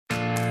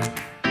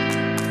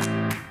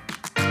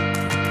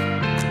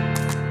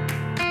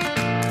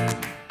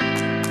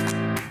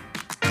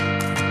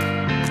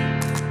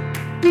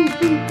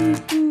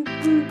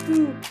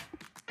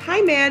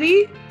Hi,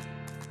 Maddie.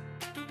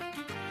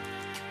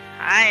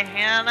 Hi,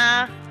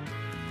 Hannah.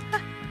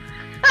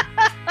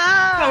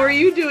 How are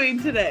you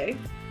doing today?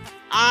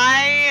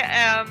 I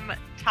am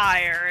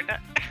tired.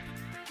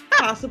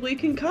 Possibly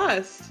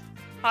concussed.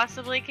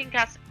 Possibly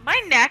concussed.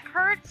 My neck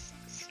hurts.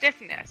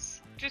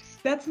 Stiffness.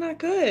 That's not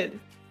good.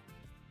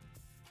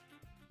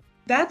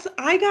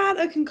 I got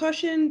a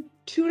concussion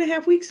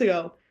 2.5 weeks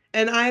ago,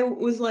 and I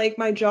was like,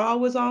 my jaw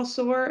was all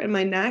sore and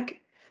my neck,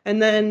 and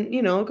then,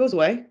 it goes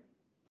away.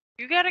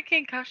 You got a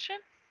concussion?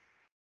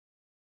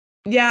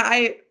 Yeah,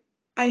 I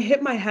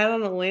hit my head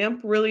on a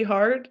lamp really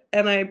hard,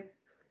 and I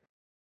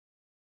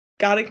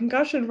got a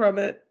concussion from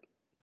it.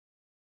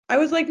 I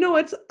was like,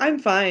 no, I'm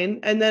fine.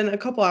 And then a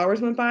couple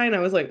hours went by, and I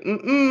was like,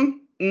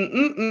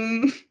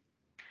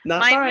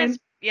 not fine.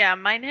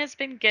 Mine has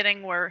been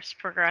getting worse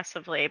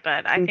progressively,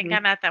 but I think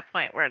I'm at that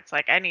point where it's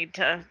like I need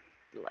to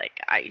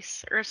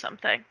ice or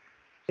something.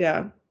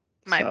 Yeah.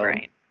 My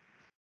brain.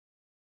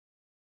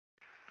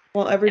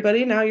 Well,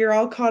 everybody, now you're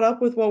all caught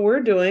up with what we're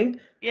doing.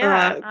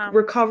 Yeah.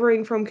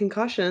 Recovering from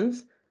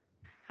concussions.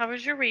 How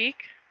was your week?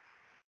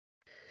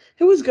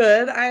 It was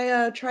good.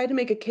 I tried to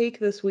make a cake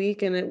this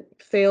week and it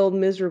failed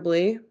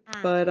miserably,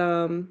 but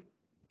I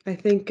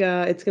think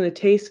it's going to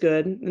taste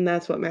good, and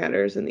that's what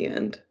matters in the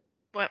end.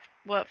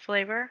 What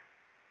flavor?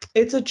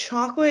 It's a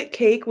chocolate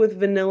cake with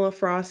vanilla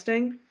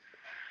frosting.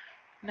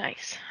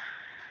 Nice.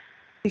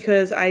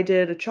 Because I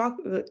did a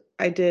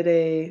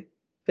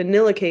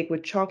vanilla cake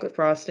with chocolate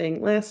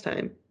frosting last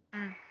time.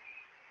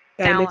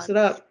 Gotta mix it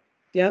up.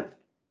 Yep.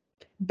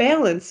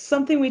 Balance,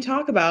 something we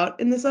talk about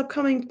in this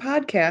upcoming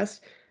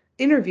podcast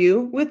interview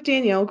with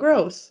Danielle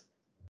Gross.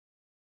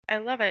 I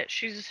love it.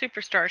 She's a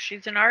superstar.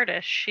 She's an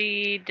artist.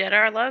 She did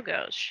our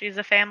logos. She's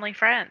a family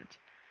friend.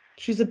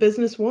 She's a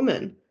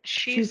businesswoman.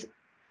 She's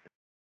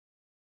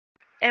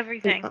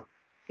everything.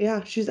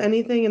 Yeah, she's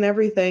anything and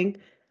everything.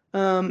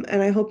 And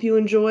I hope you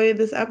enjoy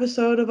this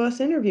episode of us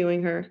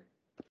interviewing her.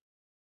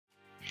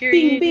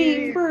 Bing,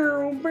 bing,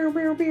 bow, bow,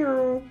 bow,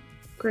 bow.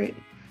 Great.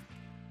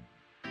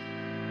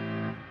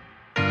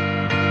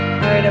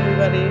 All right,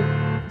 everybody.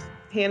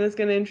 Hannah's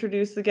going to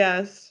introduce the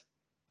guest.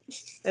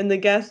 And the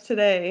guest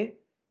today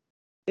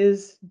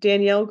is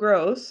Danielle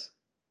Gross.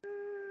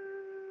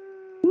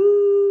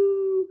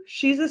 Woo!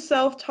 She's a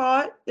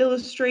self-taught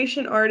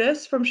illustration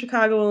artist from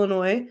Chicago,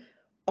 Illinois,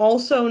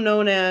 also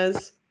known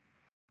as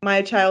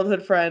my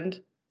childhood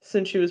friend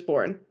since she was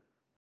born.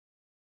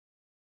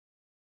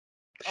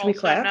 Should we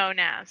clap? Also known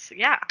as,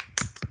 yeah.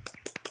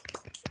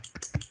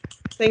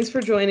 Thanks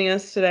for joining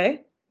us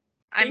today.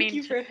 Thank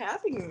you for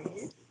having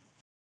me.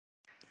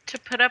 To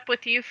put up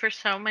with you for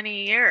so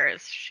many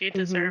years, she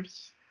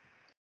deserves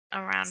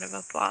a round of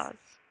applause.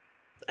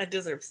 I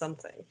deserve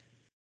something.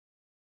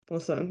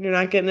 Listen, you're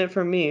not getting it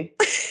from me.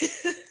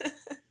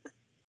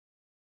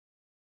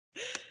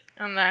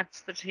 And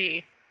that's the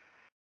tea.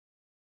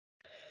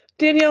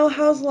 Danielle,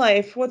 how's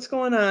life? What's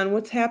going on?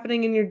 What's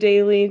happening in your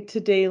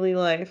daily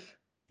life?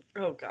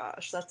 Oh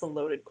gosh, that's a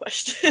loaded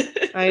question.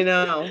 I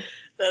know.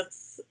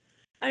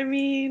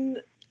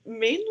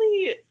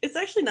 Mainly, it's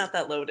actually not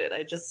that loaded.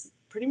 I just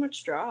pretty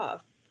much draw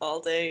all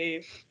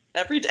day,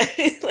 every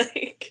day.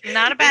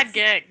 Not a bad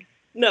gig.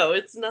 No,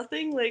 it's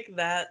nothing like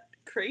that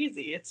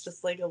crazy. It's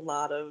just like a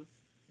lot of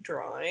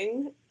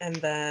drawing and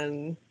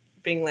then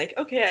being like,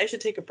 okay, I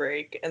should take a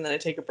break. And then I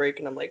take a break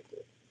and I'm like,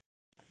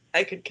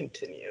 I could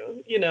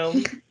continue,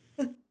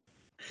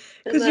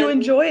 Because you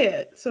enjoy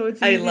it, so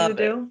it's easy to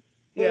do.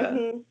 Yeah.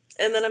 Mm-hmm.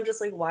 And then I'm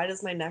just like, why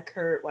does my neck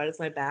hurt? Why does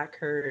my back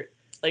hurt?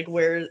 Like,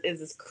 where is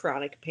this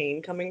chronic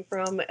pain coming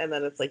from? And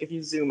then it's like, if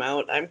you zoom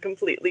out, I'm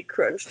completely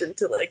crunched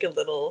into like a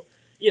little,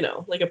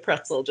 like a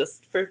pretzel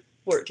just for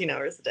 14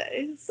 hours a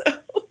day. So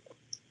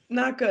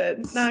not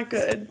good.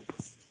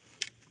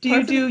 Do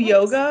you do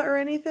yoga or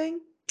anything?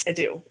 I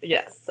do.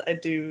 Yes, I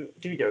do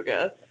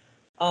yoga.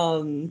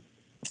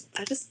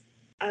 I just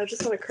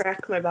want to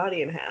crack my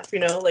body in half,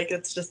 like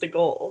it's just a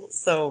goal.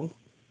 So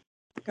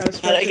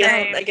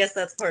I guess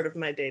that's part of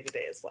my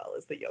day-to-day as well,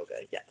 is the yoga.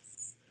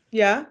 Yes.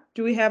 Yeah.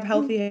 Do we have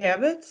healthy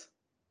habits?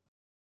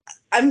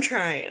 I'm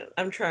trying.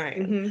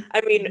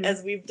 I mean,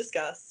 as we've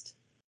discussed,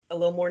 a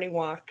little morning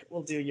walk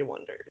will do you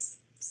wonders.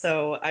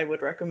 So I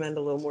would recommend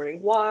a little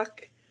morning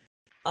walk.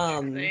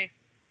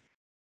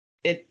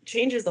 It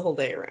changes the whole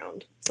day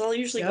around. So I'll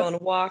usually go on a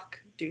walk,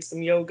 do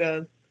some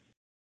yoga,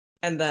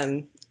 and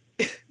then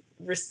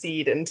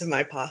recede into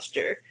my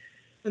posture.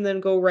 And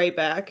then go right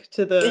back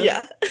to the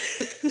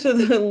to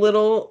the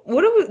little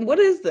what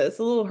is this?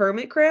 A little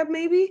hermit crab,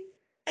 maybe?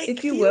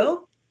 If you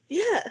will?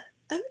 Yeah,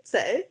 I would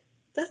say.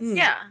 That's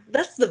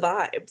the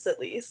vibes, at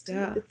least.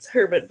 Yeah. It's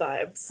hermit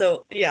vibes.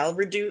 So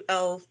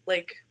I'll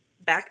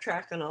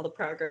backtrack on all the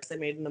progress I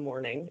made in the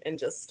morning and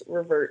just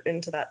revert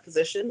into that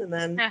position and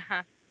then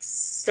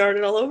start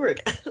it all over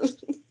again.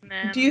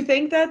 Do you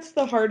think that's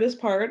the hardest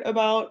part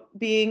about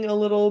being a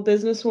little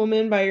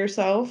businesswoman by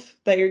yourself?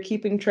 That you're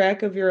keeping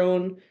track of your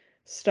own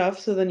stuff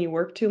so then you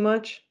work too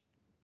much?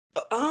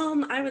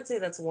 I would say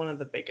that's one of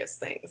the biggest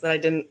things that I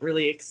didn't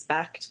really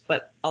expect,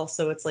 but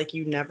also it's like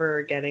you never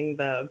are getting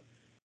the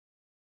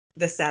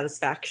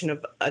satisfaction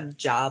of a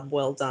job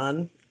well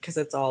done because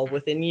it's all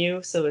within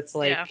you. So it's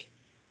like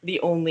the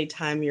only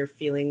time you're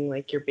feeling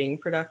like you're being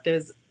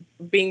productive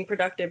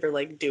or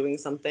like doing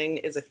something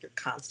is if you're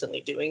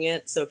constantly doing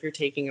it. So if you're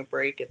taking a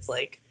break, it's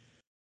like,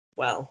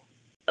 well,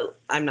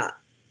 I'm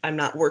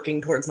not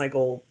working towards my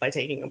goal by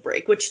taking a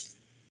break, which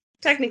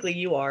technically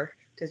you are,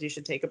 because you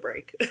should take a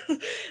break.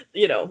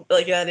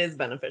 Like that is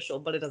beneficial,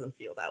 but it doesn't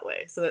feel that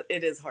way. So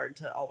it is hard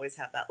to always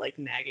have that like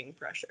nagging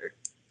pressure.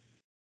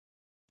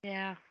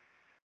 Yeah,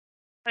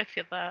 I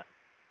feel that.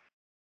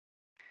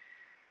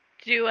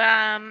 Do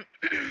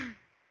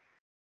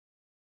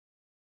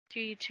do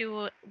you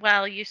two?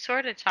 Well, you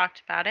sort of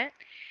talked about it.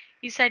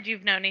 You said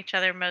you've known each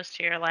other most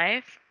of your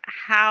life.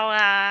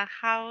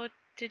 How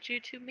did you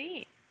two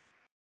meet?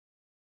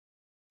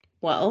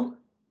 Well,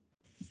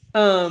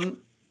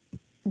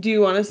 do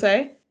you want to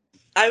say?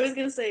 I was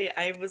gonna say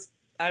I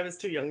was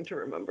too young to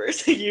remember,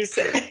 so you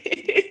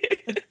say.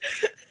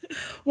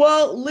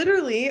 Well,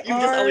 literally, You've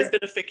just always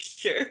been a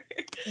fixture.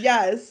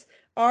 Yes,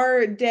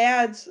 our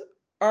dads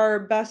are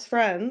best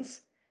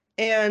friends,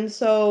 and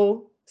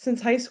so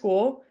since high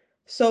school,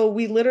 so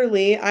we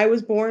literally, I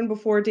was born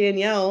before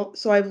Danielle,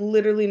 so I've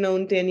literally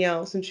known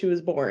Danielle since she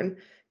was born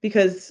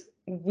because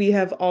we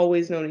have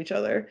always known each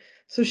other.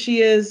 So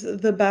she is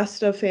the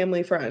best of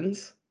family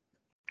friends.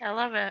 I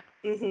love it.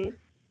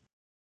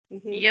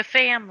 Your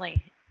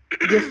family.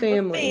 Your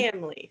family.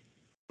 Family.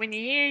 When you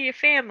hear your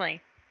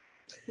family.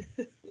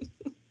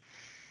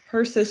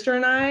 Her sister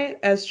and I,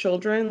 as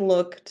children,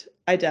 looked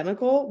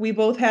identical. We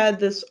both had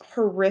this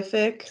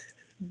horrific,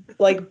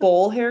 like,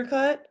 bowl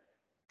haircut.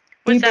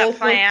 Was We that both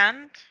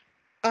planned?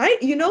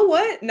 you know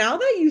what? Now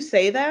that you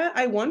say that,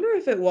 I wonder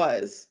if it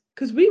was.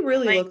 Because we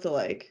really looked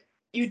alike.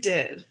 You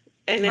did.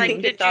 And Like, I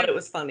think they thought it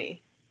was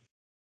funny.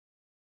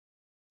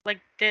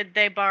 Like, did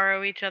they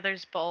borrow each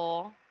other's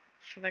bowl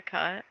for the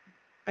cut?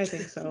 I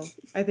think so.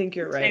 I think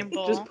you're right. Same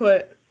bowl. Just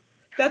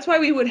that's why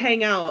we would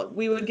hang out.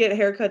 We would get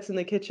haircuts in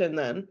the kitchen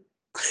then.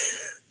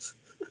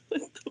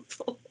 With the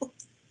bowl.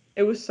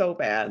 It was so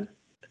bad.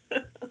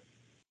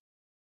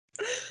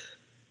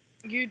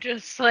 You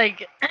just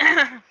like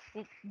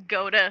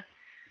go to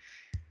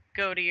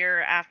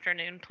your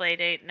afternoon play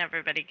date and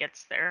everybody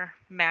gets their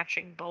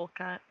matching bowl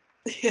cut.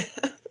 Yeah.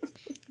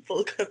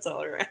 Bowl cuts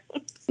all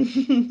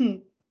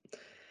around.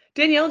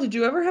 Danielle, did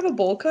you ever have a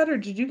bowl cut or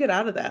did you get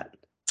out of that?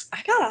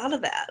 I got out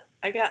of that.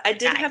 I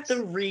did have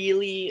the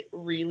really,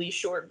 really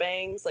short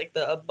bangs, like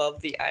the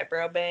above the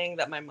eyebrow bang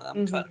that my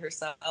mom cut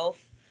herself.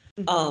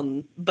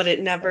 But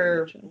it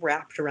never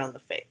wrapped around the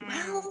face.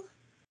 Well,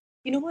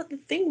 you know what? The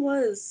thing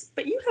was,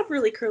 but you have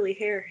really curly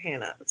hair,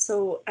 Hannah.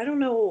 So I don't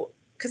know,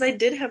 because I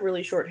did have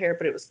really short hair,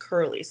 but it was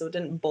curly, so it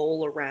didn't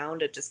bowl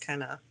around. It just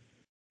kind of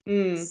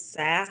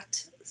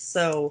sat.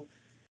 So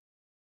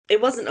it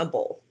wasn't a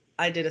bowl.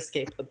 I did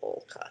escape the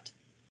bowl cut.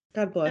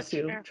 God bless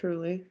you,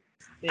 truly.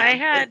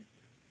 Yeah,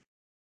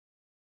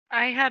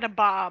 I had a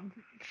bob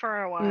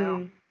for a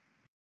while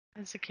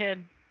as a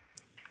kid.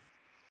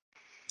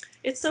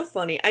 It's so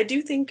funny. I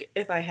do think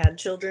if I had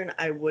children,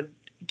 I would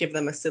give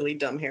them a silly,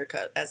 dumb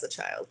haircut as a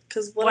child.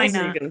 Because what else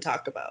are you going to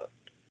talk about?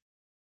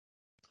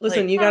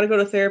 Listen, you got to go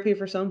to therapy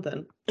for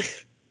something.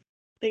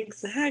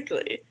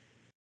 Exactly.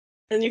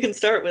 And you can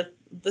start with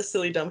the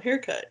silly, dumb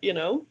haircut, you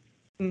know?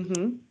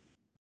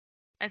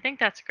 I think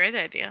that's a great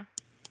idea.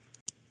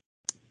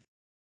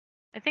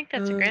 a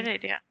great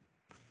idea.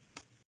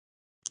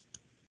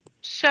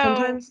 So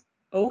sometimes.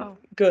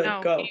 Good.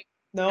 No, go.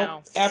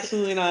 No,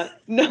 absolutely not.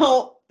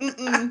 No.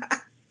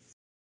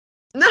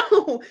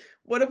 No.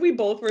 What if we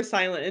both were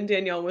silent and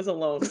Danielle was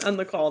alone on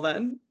the call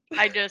then?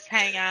 I just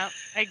hang out.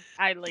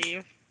 I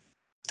leave.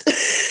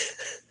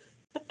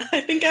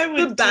 I think I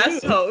would the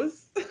best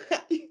host.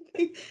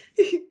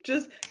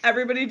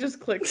 Everybody just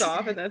clicks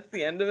off and that's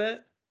the end of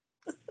it.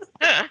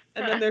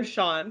 And then there's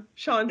Sean.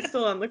 Sean's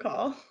still on the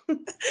call.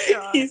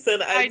 He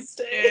said I'd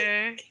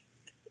stay.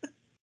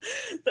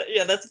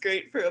 Yeah, that's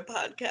great for a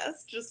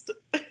podcast. Just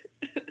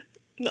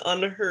an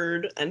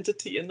unheard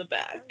entity in the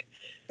back.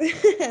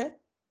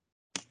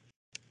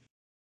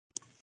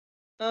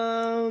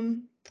 All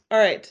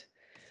right.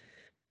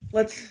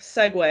 Let's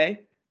segue.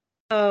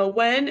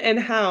 When and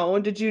how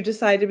did you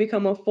decide to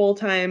become a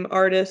full-time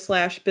artist /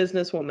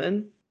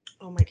 businesswoman?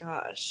 Oh my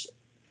gosh.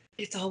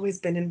 It's always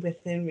been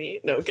within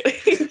me. No,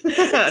 kidding.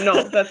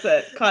 No, that's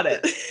it. Cut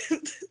it.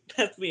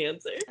 That's the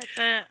answer. That's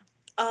it.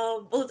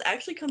 Well, it's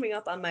actually coming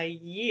up on my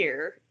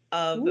year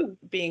of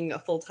being a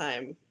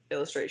full-time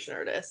illustration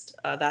artist.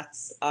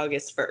 That's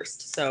August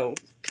 1st, so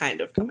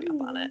kind of coming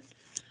up on it.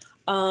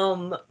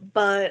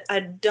 But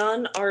I'd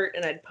done art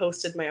and I'd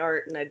posted my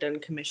art and I'd done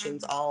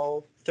commissions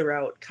all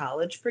throughout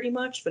college pretty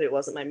much, but it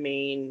wasn't my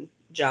main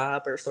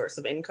job or source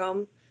of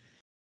income.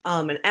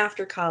 And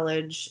after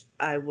college,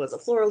 I was a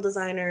floral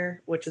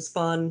designer, which was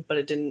fun, but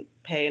it didn't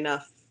pay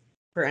enough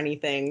for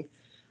anything.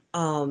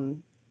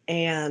 And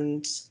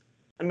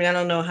I mean, I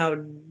don't know how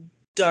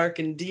dark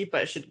and deep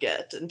I should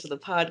get into the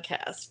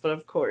podcast. But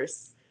of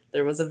course,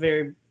 there was a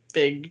very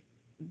big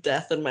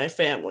death in my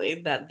family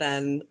that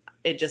then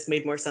it just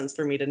made more sense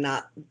for me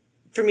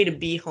to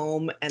be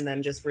home and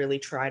then just really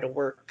try to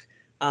work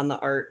on the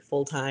art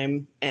full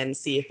time and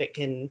see if it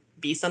can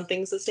be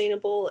something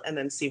sustainable and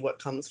then see what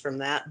comes from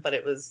that. But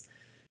it was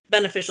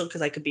beneficial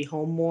because I could be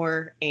home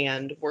more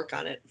and work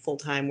on it full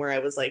time, where I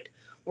was like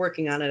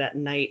working on it at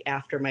night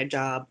after my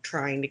job,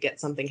 trying to get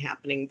something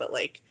happening. But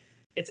like,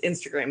 it's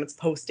Instagram, it's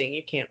posting.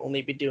 You can't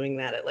only be doing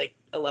that at like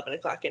 11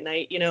 o'clock at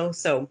night,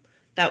 So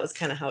that was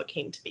kind of how it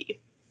came to be.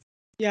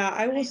 Yeah,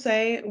 I will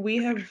say we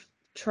have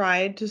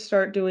tried to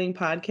start doing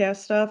podcast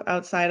stuff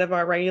outside of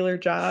our regular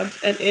jobs,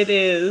 and it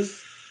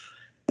is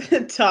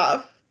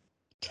tough.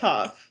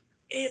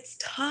 It's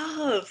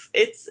tough.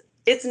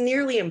 It's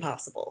nearly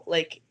impossible.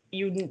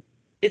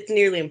 It's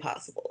nearly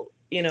impossible,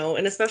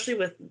 and especially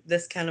with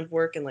this kind of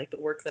work and like the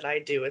work that I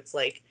do, it's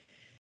like,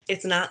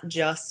 it's not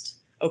just,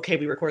 okay,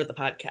 we recorded the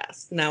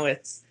podcast. Now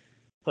it's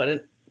put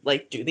it,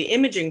 like, do the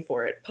imaging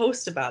for it,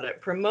 post about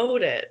it,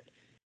 promote it.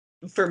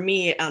 For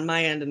me on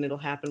my end, and it'll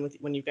happen with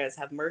when you guys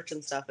have merch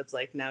and stuff, it's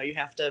like, now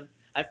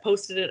I've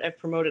posted it, I've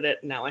promoted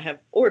it, now I have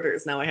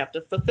orders, now I have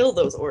to fulfill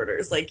those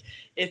orders. Like,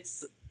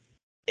 it's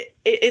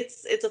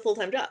a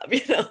full-time job.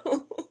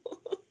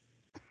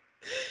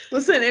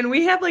 Listen, and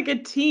we have like a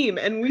team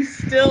and we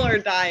still are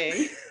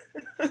dying.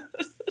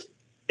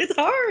 It's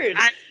hard.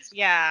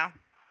 Yeah.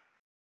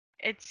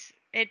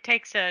 It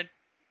takes a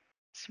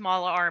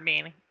small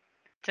army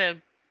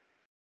to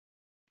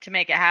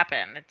make it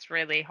happen. It's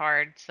really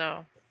hard,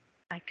 so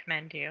I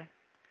commend you.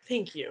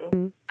 Thank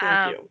you.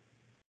 Thank you.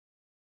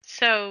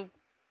 So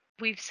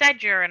we've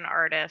said you're an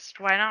artist.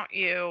 Why don't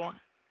you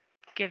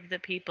give the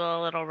people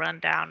a little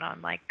rundown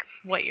on like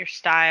what your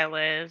style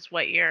is,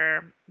 what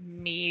your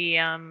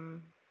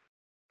medium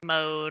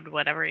mode,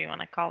 whatever you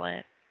want to call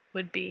it,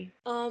 would be?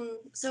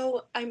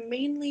 So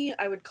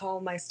I would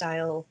call my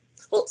style,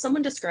 well,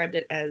 someone described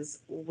it as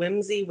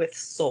whimsy with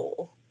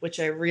soul, which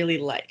I really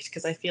liked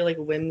because I feel like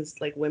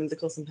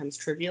whimsical sometimes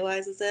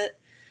trivializes it,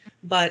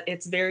 but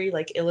it's very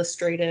like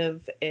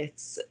illustrative.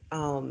 It's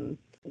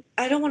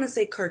I don't want to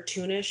say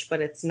cartoonish,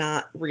 but it's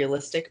not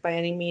realistic by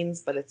any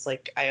means, but it's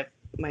like I have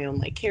my own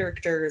like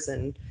characters,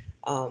 and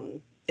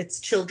it's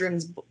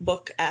children's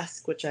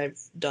book-esque, which I've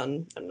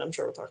done, and I'm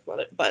sure we'll talk about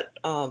it, but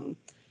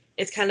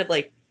it's kind of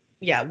like,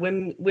 yeah,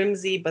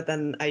 whimsy, but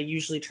then I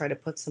usually try to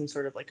put some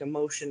sort of like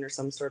emotion or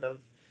some sort of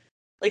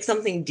like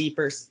something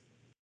deeper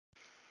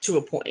to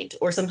a point,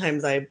 or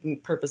sometimes I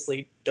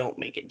purposely don't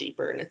make it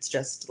deeper and it's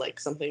just like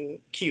something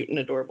cute and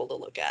adorable to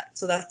look at.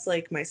 So that's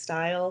like my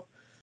style.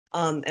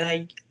 And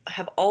I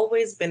have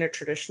always been a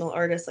traditional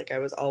artist. Like, I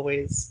was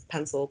always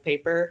pencil,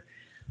 paper,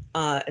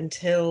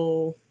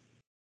 until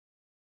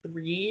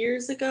 3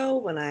 years ago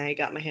when I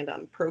got my hand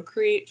on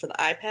Procreate for the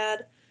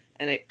iPad,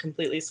 and it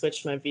completely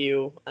switched my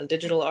view on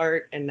digital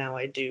art. And now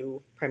I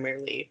do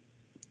primarily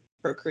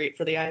Procreate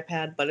for the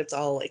iPad, but it's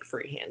all like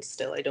freehand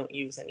still. I don't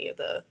use any of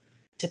the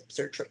tips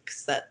or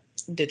tricks that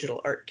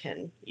digital art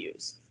can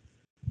use.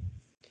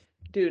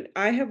 Dude,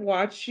 I have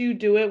watched you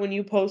do it when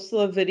you post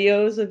the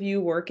videos of you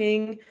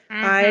working.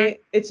 Mm-hmm.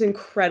 It's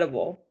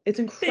incredible. It's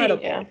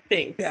incredible.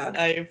 Thanks. Yeah.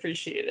 I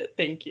appreciate it.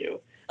 Thank you.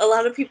 A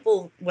lot of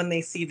people, when they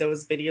see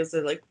those videos,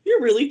 they're like,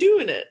 "You're really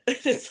doing it."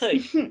 It's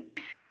like,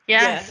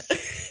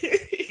 Yes. yeah.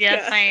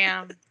 Yes, I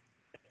am.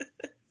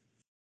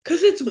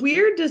 Because it's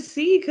weird to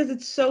see, because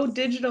it's so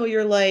digital.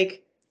 You're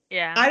like,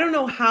 Yeah. I don't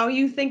know how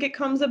you think it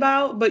comes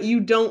about, but you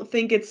don't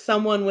think it's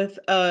someone with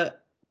a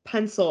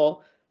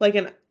pencil, like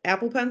an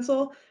Apple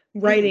Pencil,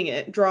 writing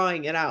it,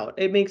 drawing it out.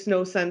 It makes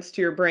no sense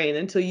to your brain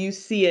until you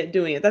see it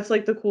doing it. That's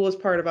like the coolest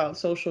part about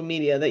social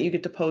media, that you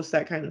get to post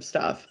that kind of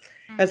stuff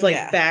as like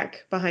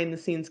back behind the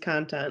scenes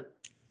content.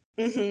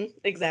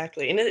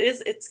 Exactly. And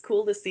it's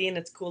cool to see, and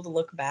it's cool to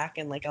look back,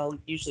 and like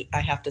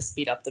I have to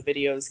speed up the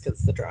videos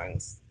because the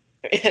drawings,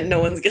 and no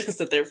one's gonna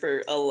sit there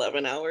for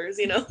 11 hours,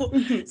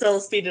 so I'll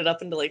speed it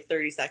up into like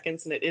 30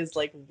 seconds, and it is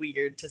like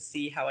weird to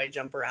see how I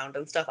jump around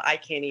and stuff. I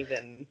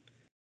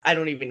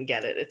don't even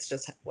get it. It's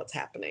just what's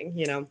happening.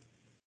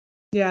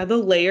 Yeah, the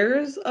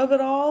layers of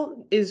it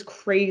all is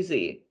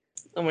crazy.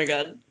 Oh my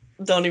god,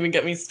 don't even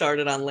get me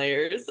started on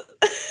layers.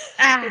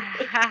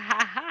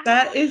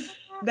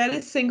 That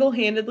is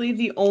single-handedly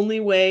the only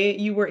way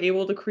you were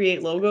able to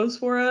create logos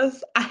for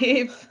us.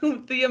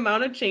 The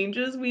amount of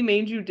changes we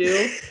made you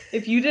do,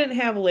 if you didn't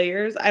have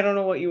layers, I don't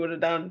know what you would have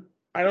done.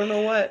 I don't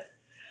know what.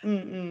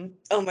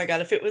 Oh my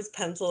god, if it was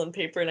pencil and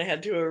paper and I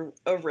had to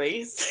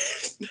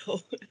erase,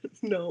 no.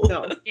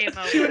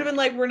 She would have been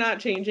like, we're not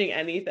changing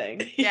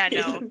anything. Yeah,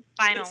 no.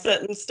 Final.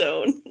 Set in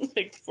stone,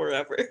 like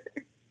forever.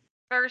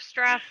 First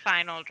draft,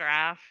 final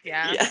draft.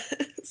 Yeah.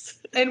 Yes.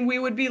 And we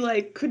would be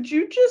like, could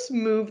you just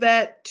move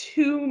that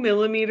 2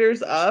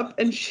 millimeters up?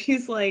 And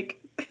she's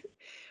like,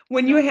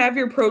 when you have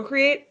your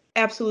Procreate,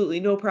 absolutely,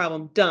 no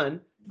problem,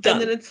 done.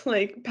 And then it's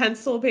like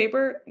pencil,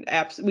 paper,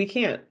 we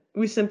can't.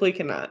 We simply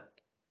cannot.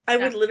 I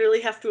would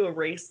literally have to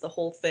erase the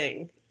whole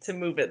thing to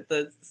move it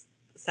the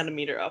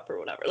centimeter up or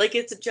whatever. Like,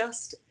 it's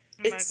just,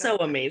 It's so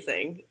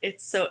amazing.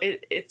 It's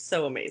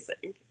so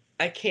amazing.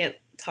 I can't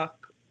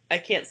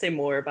say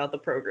more about the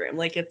program.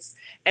 Like it's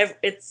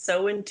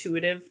so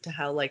intuitive to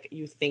how like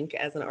you think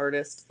as an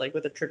artist, like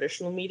with a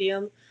traditional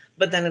medium,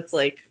 but then it's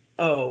like,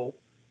 oh,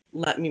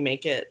 let me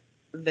make it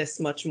this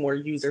much more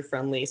user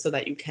friendly so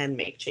that you can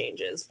make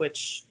changes,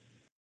 which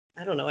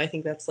I don't know. I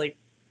think that's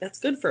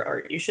good for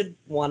art. You should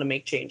want to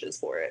make changes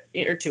for it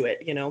or to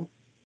it, you know?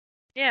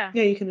 Yeah.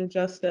 Yeah, you can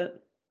adjust it.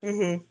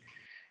 Mm-hmm.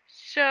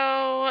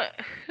 So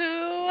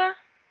who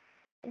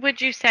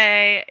would you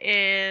say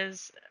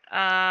is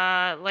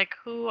like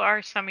who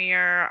are some of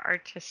your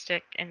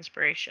artistic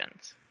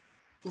inspirations?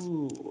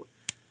 Ooh.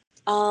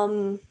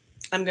 I'm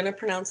gonna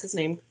pronounce his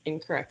name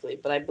incorrectly,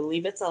 but I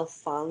believe it's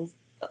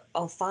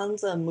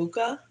Alfonso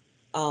Muka.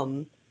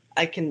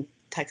 I can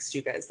text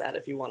you guys that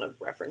if you want to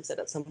reference it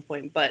at some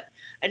point, but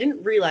I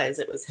didn't realize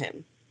it was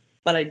him.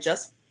 But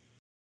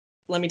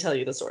let me tell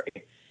you the story.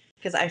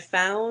 Because I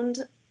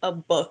found a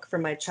book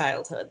from my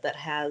childhood that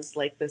has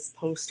like this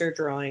poster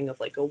drawing of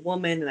like a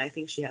woman, and I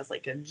think she has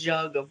like a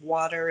jug of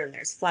water and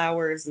there's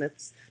flowers, and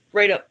it's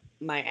right up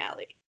my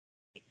alley.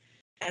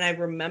 And I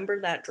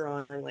remember that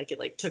drawing like it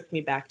like took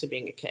me back to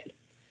being a kid.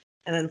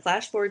 And then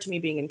flash forward to me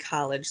being in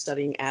college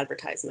studying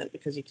advertisement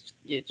because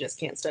you just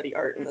can't study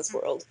art in this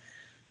world.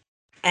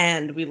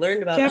 And we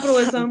learned about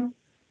capitalism.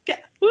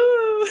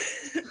 Woo!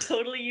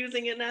 Totally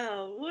using it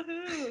now.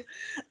 Woohoo!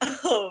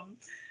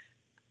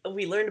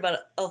 We learned about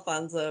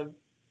Alfonso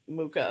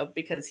Muka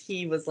because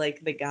he was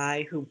like the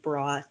guy who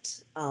brought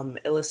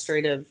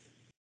illustrative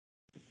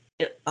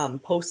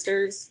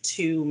posters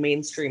to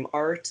mainstream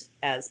art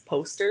as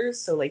posters.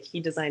 So like he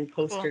designed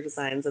poster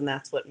designs, and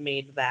that's what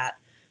made that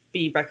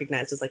be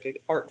recognized as like an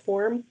art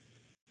form.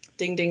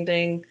 Ding, ding,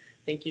 ding.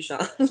 Thank you,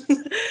 Sean.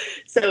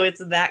 So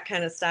it's that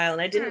kind of style.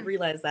 And I didn't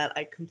realize that.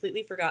 I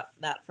completely forgot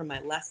that from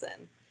my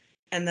lesson.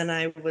 And then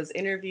I was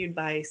interviewed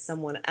by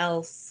someone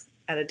else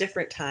at a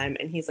different time,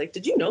 and he's like,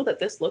 did you know that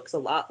this looks a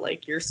lot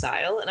like your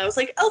style? And I was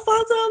like,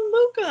 Alfonso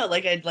Muka.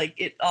 Like I'd like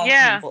it all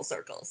came full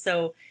circle.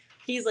 So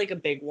he's like a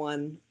big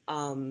one.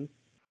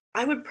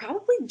 I would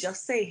probably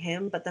just say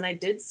him, but then I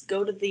did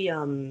go to the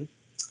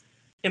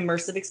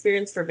immersive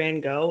experience for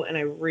Van Gogh, and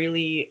I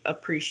really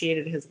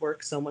appreciated his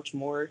work so much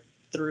more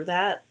through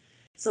that.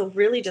 So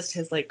really just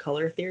his like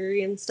color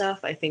theory and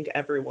stuff, I think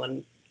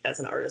everyone as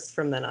an artist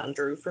from then on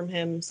drew from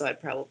him, so I'd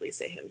probably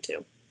say him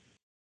too.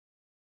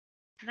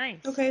 Nice.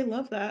 Okay,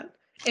 love that.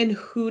 And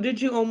who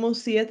did you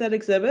almost see at that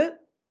exhibit?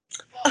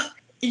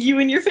 You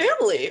and your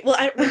family.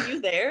 Well, were you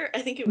there?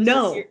 I think it was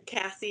No. just your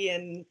Cassie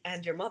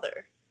and your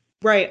mother.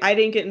 Right, I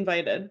didn't get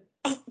invited.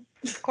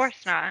 Of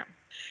course not.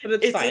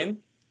 But it's fine.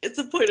 It's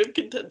a point of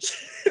contention.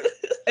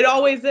 It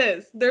always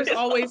is. There's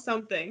always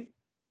something.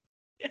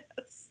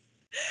 Yes.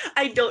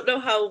 I don't know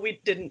how we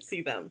didn't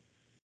see them.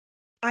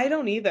 I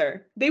don't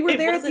either. They were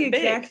there at the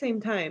exact same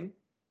time.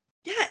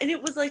 Yeah, and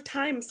it was like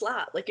time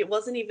slot. Like it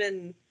wasn't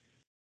even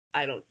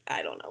I don't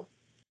know.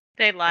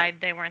 They lied.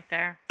 They weren't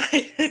there.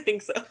 I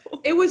think so.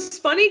 It was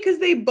funny because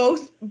they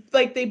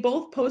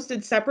both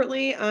posted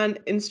separately on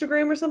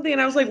Instagram or something,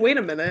 and I was like, wait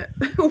a minute.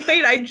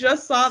 Wait, I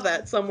just saw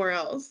that somewhere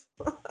else.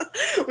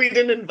 We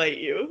didn't invite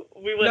you.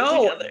 We went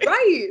together.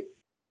 Right.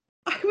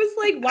 I was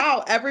like,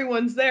 wow,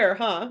 everyone's there,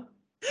 huh?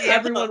 Yeah.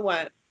 Everyone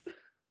went.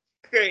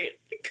 Great.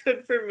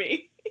 Good for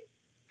me.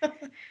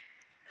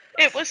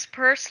 It was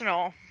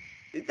personal.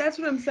 That's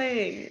what I'm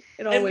saying.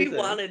 It always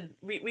is.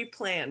 We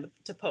planned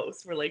to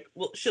post. We're like,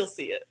 well, she'll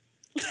see it.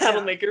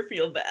 That'll make her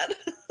feel bad.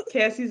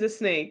 Cassie's a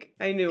snake.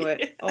 I knew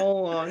it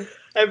all along.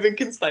 I've been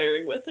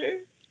conspiring with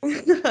her.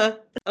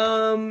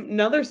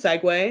 Another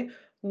segue.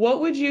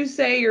 What would you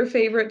say your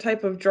favorite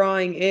type of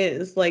drawing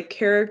is? Like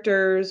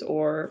characters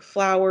or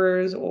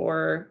flowers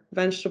or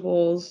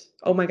vegetables?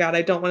 Oh my God,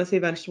 I don't want to say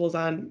vegetables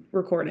on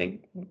recording.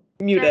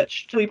 Mute it.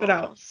 Bleep it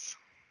out.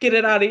 Get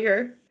it out of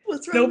here.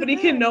 What's wrong Nobody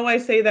with that? can know I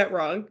say that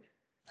wrong.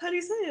 How do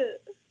you say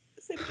it?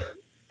 Say it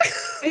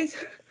again.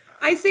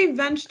 I say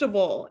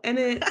vegetable, and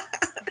it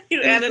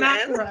is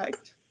not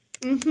correct.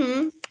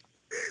 Mm-hmm.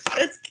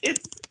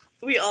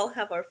 We all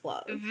have our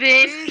flaws.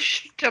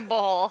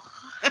 Vegetable.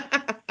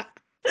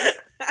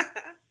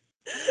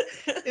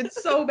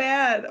 It's so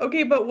bad.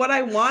 Okay, but what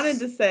I wanted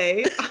to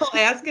say, I'll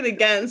ask it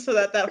again so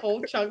that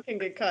whole chunk can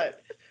get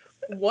cut.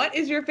 What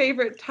is your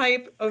favorite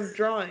type of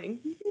drawing?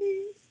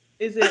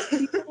 Is it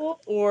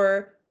people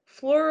or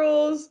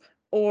florals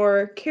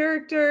or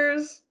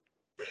characters?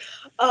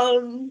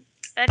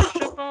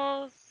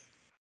 Vegetables.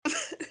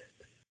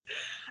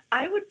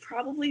 I would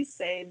probably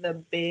say the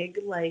big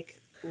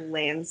like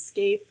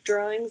landscape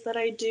drawings that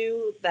I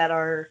do that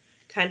are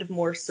kind of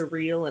more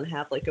surreal and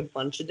have like a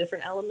bunch of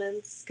different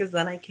elements, because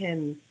then I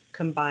can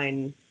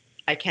combine,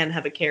 I can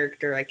have a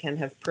character, I can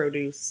have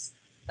produce.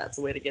 That's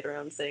a way to get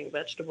around saying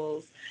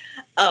vegetables.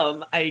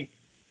 I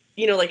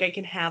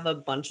can have a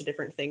bunch of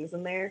different things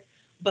in there,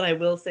 but I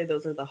will say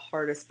those are the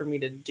hardest for me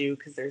to do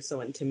because they're so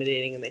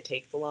intimidating and they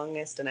take the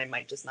longest, and I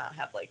might just not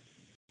have like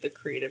the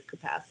creative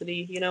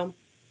capacity,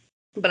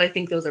 but I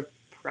think those are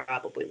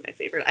probably my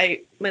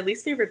favorite. My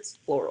least favorite's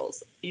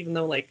florals, even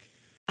though like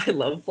I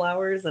love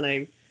flowers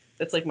and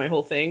that's like my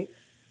whole thing.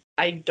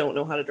 I don't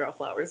know how to draw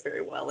flowers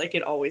very well. Like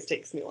it always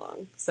takes me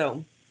long.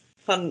 So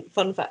fun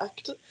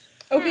fact.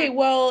 Okay,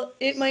 well,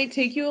 it might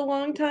take you a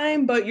long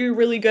time, but you're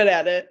really good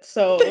at it.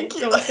 So Thank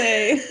you. don't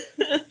say.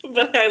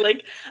 But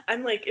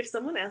I'm like, if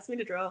someone asked me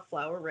to draw a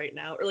flower right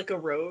now or like a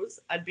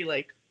rose, I'd be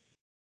like,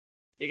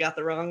 you got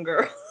the wrong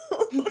girl.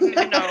 No.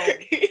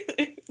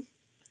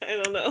 I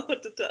don't know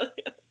what to tell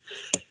you.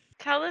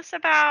 Tell us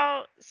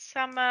about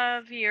some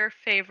of your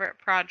favorite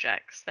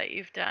projects that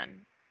you've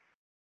done.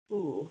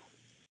 Ooh.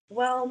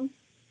 Well,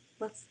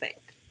 let's think.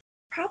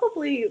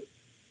 Probably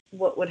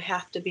what would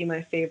have to be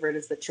my favorite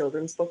is the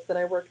children's book that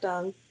I worked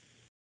on.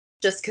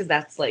 Just because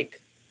that's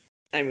like,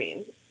 I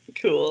mean,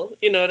 cool.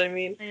 You know what I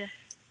mean? Yeah.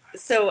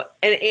 So,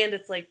 and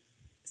it's like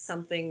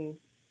something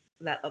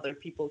that other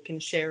people can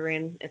share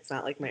in. It's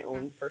not like my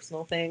own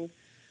personal thing.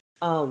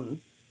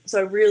 So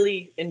I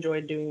really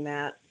enjoyed doing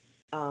that.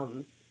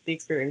 The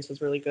experience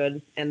was really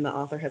good. And the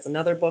author has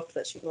another book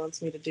that she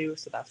wants me to do.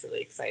 So that's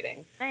really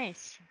exciting.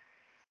 Nice.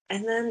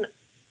 And then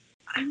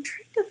I'm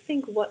trying to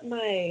think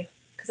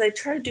because I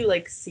try to do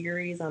like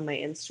series on my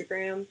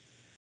Instagram,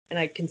 and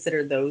I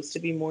consider those to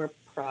be more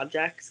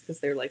projects because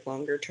they're like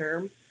longer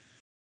term.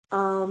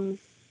 And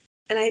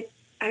I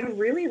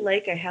really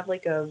I have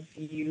like a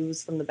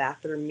views from the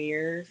bathroom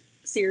mirror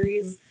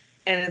series,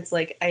 and it's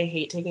like I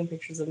hate taking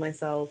pictures of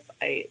myself.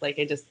 I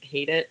just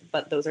hate it,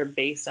 but those are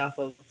based off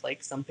of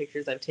like some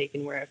pictures I've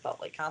taken where I felt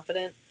like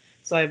confident.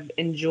 So I've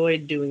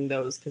enjoyed doing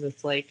those because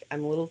it's like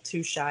I'm a little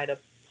too shy to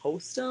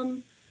post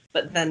them,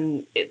 but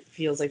then it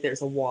feels like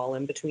there's a wall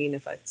in between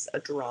if it's a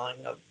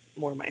drawing of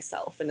more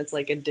myself, and it's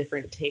like a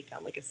different take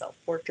on like a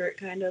self-portrait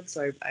kind of.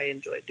 So I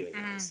enjoyed doing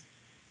those.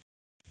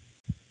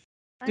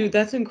 Dude,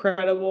 that's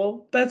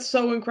incredible. That's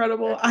so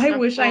incredible. That's I so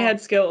wish I cool.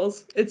 had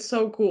skills. It's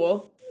so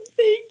cool.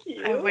 Thank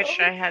you. I wish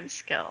I had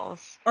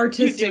skills. You do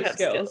Artistic have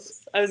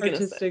skills. I was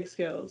Artistic gonna say.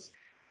 skills.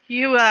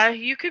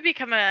 You could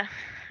become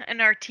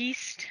an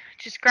artiste.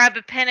 Just grab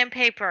a pen and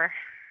paper.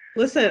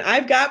 Listen,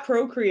 I've got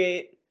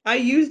Procreate. I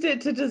used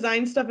it to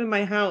design stuff in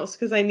my house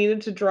because I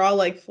needed to draw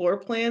like floor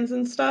plans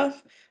and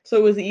stuff. So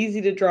it was easy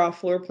to draw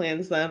floor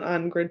plans then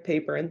on grid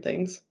paper and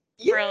things.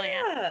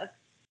 Brilliant.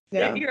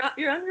 Yeah.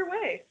 You're on your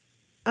way.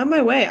 On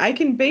my way. I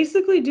can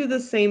basically do the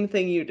same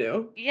thing you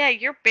do. Yeah,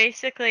 you're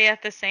basically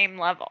at the same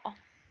level.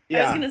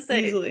 I was gonna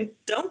say, easily.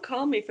 don't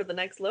call me for the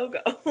next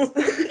logo.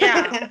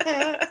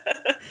 Yeah.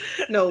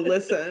 No,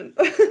 listen.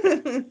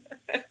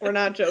 We're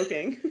not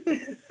joking.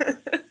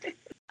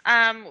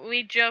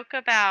 We joke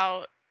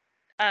about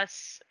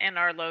us and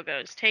our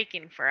logos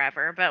taking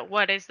forever, but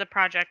what is the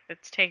project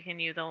that's taken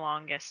you the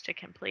longest to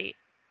complete?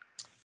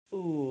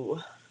 Ooh.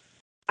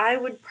 I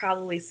would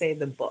probably say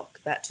the book.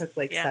 That took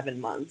like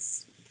 7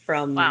 months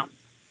from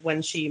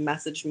when she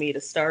messaged me to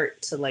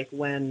start to like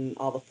when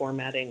all the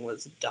formatting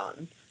was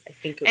done. I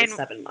think it was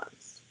 7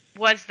 months.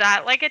 Was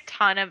that like a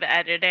ton of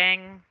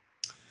editing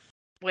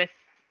with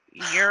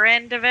your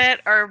end of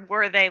it, or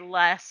were they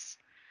less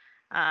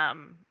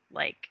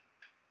like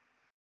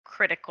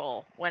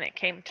critical when it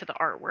came to the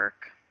artwork?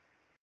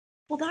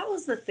 Well, that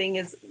was the thing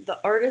is the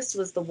artist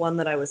was the one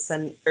that I was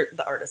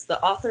the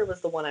author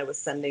was the one I was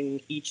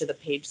sending each of the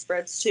page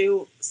spreads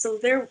to. So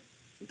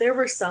there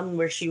were some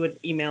where she would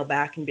email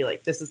back and be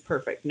like, this is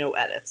perfect, no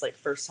edits, like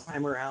first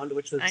time around,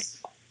 which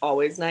was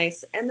always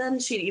nice. And then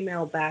she'd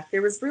email back.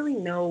 There was really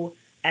no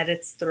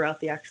edits throughout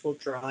the actual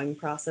drawing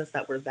process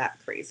that were that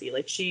crazy.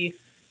 Like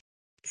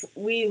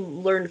we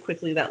learned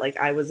quickly that like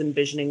I was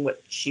envisioning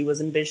what she was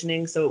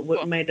envisioning. So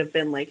it might have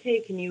been like, hey,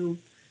 can you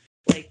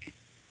like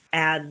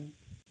add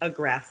a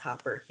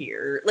grasshopper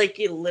here, like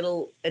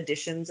little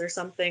additions or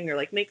something, or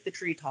like make the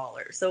tree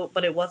taller. So,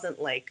 but it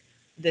wasn't like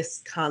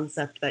this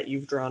concept that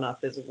you've drawn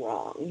up is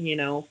wrong, you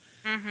know?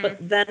 Mm-hmm. But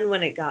then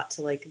when it got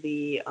to like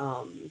the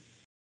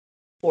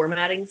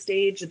formatting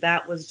stage,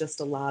 that was just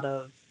a lot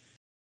of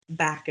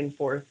back and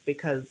forth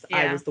because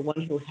I was the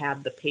one who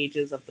had the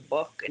pages of the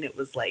book, and it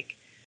was like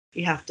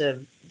you have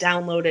to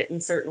download it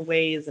in certain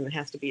ways and it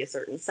has to be a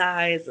certain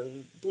size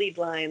and bleed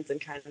lines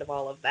and kind of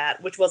all of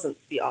that, which wasn't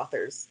the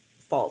author's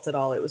fault at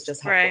all. It was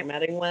just how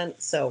formatting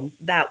went. So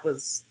that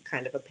was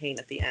kind of a pain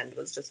at the end,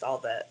 was just all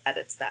the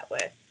edits that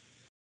way.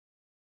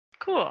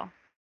 Cool.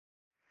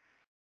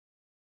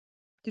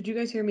 Did you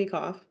guys hear me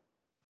cough?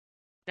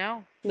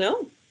 No.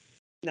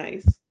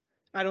 Nice.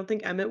 I don't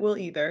think Emmett will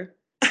either.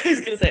 I was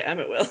gonna say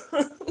Emmett will.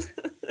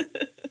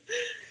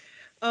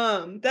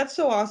 That's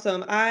so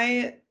awesome.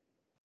 I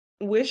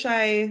wish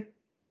I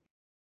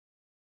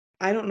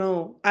don't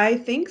know. I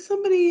think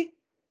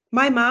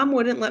my mom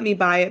wouldn't let me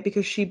buy it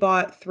because she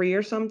bought 3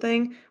 or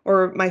something,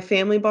 or my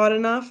family bought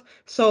enough.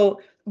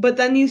 So, but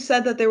then you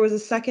said that there was a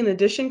second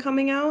edition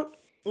coming out.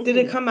 Mm-hmm. Did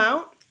it come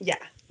out? Yeah.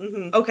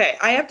 Mm-hmm. Okay,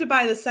 I have to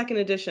buy the second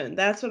edition.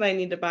 That's what I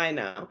need to buy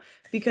now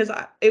because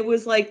it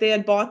was like they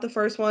had bought the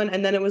first one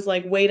and then it was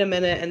like, wait a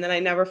minute, and then I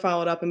never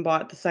followed up and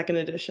bought the second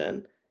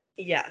edition.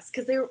 Yes,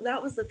 because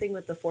that was the thing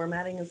with the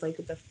formatting is like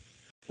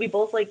we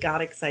both like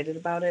got excited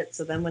about it.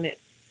 So then when it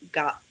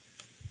got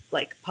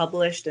like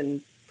published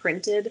and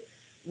printed,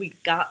 we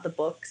got the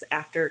books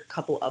after a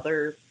couple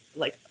other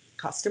like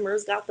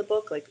customers got the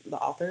book, like the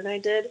author and I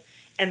did,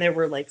 and there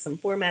were like some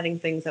formatting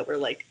things that were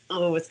like,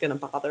 oh, it's gonna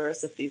bother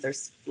us if these are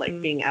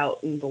like being out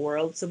in the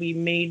world. So we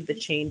made the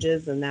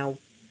changes, and now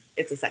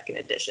it's a second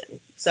edition.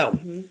 So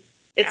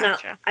it's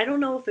not. I don't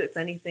know if it's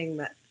anything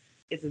that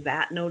is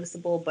that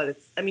noticeable, but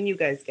it's. I mean, you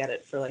guys get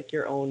it for like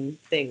your own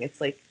thing. It's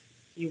like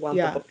you want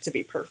the book to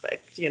be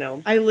perfect, you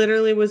know. I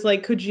literally was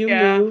like, could you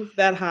move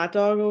that hot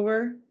dog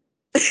over?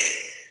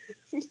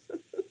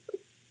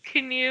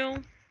 Can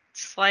you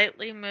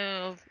slightly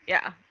move?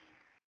 Yeah.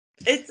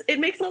 It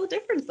makes all the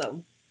difference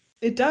though.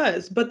 It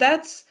does. But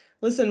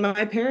listen,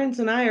 my parents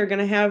and I are going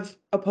to have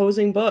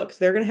opposing books.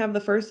 They're going to have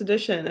the first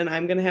edition and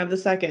I'm going to have the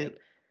second.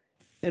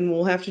 And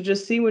we'll have to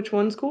just see which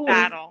one's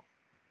cooler.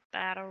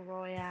 Battle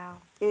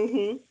Royale.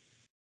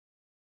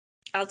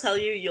 I'll tell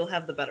you, you'll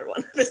have the better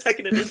one. The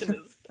second edition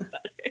is better.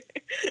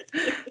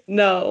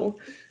 No.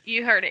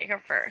 You heard it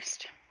here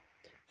first.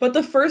 But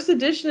the first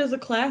edition is a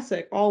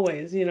classic,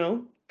 always, you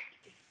know?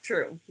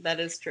 True. That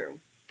is true.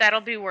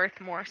 That'll be worth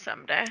more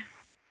someday.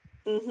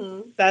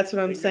 That's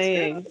what I'm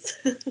saying.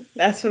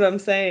 That's what I'm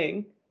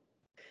saying.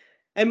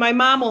 And my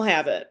mom will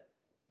have it.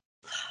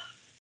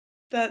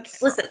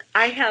 Listen,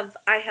 I have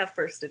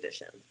first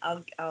edition.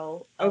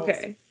 I'll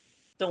okay.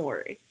 Don't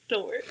worry.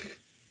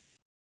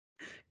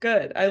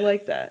 Good. I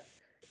like that.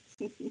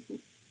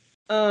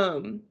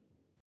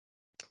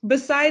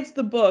 Besides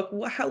the book,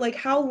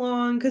 how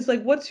long, because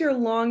like what's your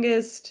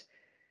longest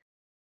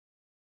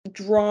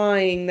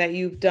drawing that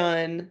you've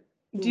done?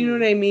 Do you know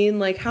what I mean?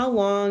 Like how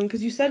long,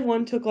 because you said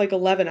one took like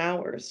 11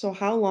 hours. So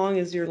how long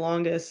is your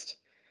longest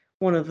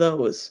one of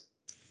those?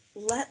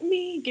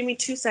 Give me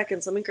 2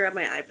 seconds. Let me grab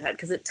my iPad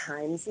because it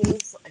times me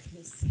so I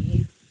can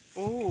see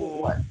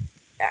what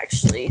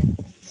actually.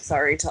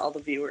 Sorry to all the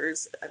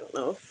viewers. I don't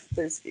know if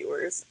there's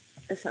viewers,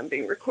 if I'm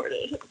being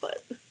recorded,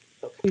 but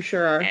okay. You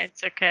sure are.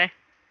 It's okay.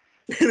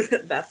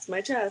 That's my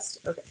chest.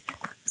 Okay.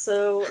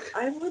 So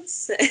I would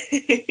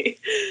say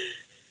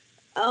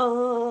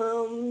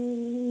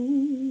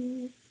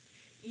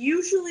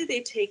usually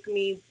they take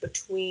me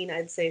between,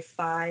 I'd say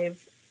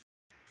 5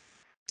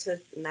 to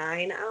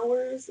 9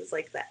 hours is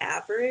like the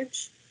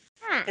average.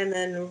 And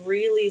then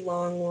really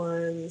long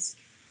ones,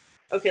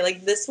 okay,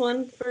 like this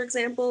one, for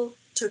example,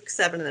 took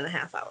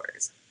 7.5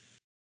 hours.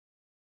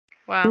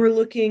 Wow. We're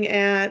looking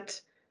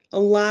at a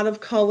lot of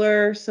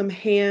color, some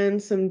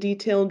hands, some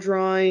detailed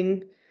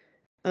drawing.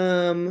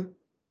 I'm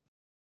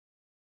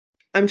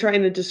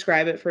trying to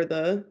describe it for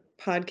the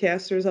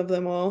podcasters of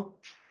them all.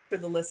 For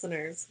the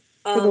listeners.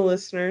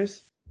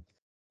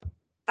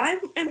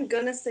 I'm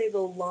gonna say the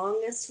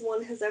longest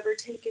one has ever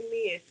taken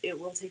me. It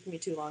will take me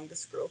too long to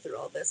scroll through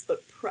all this,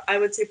 but I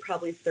would say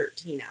probably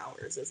 13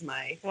 hours is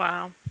my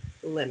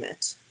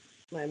limit,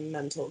 my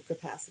mental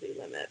capacity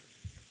limit.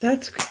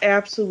 That's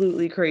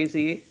absolutely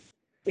crazy.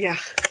 Yeah.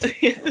 Do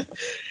you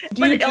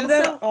do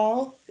that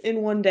all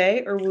in one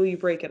day, or will you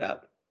break it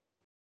up?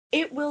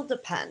 It will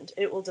depend.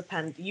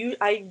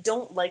 I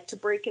don't like to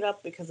break it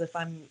up because if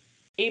I'm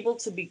able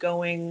to be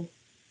going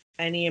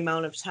any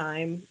amount of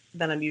time,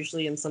 then I'm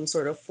usually in some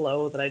sort of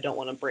flow that I don't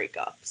want to break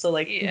up. So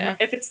like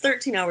if it's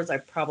 13 hours, I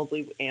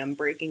probably am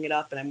breaking it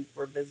up and I'm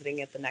revisiting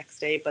it the next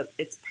day, but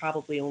it's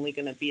probably only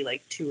going to be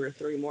like 2 or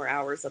 3 more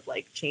hours of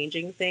like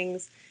changing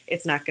things.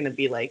 It's not going to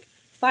be like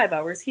 5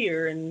 hours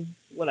here and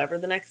whatever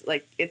the next,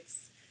 like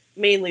it's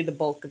mainly the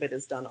bulk of it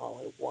is done all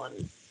in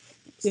one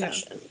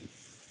session.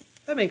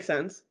 That makes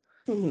sense.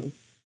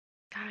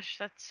 Gosh,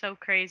 that's so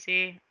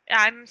crazy.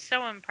 I'm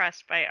so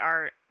impressed by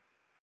art.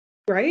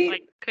 Right?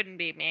 Like, couldn't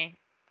be me.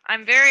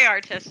 I'm very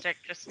artistic,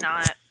 just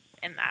not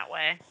in that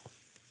way.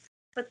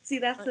 But see,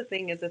 that's the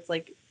thing is it's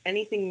like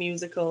anything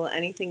musical,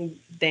 anything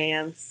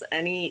dance,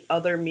 any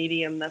other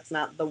medium that's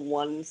not the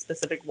one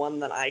specific one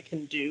that I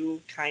can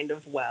do kind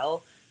of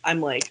well, I'm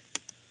like,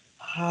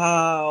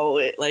 how?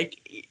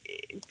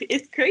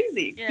 It's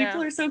crazy. Yeah.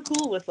 People are so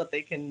cool with what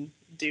they can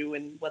do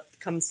and what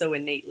comes so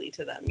innately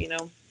to them, you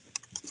know?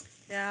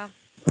 Yeah.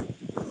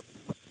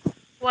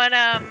 What,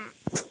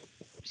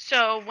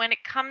 so when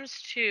it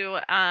comes to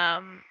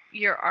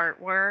your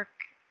artwork,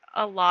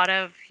 a lot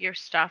of your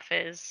stuff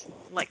is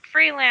like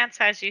freelance,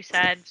 as you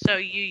said, so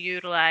you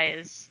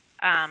utilize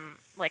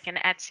like an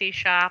Etsy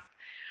shop.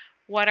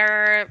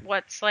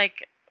 What's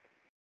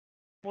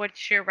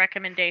your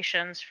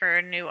recommendations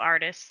for new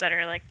artists that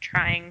are like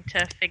trying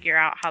to figure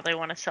out how they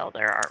want to sell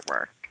their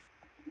artwork?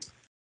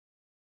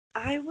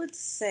 I would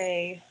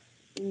say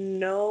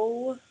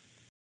know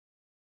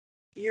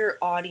your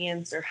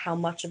audience or how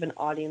much of an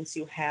audience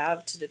you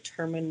have to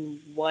determine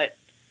what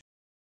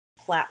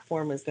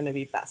platform is going to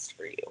be best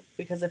for you.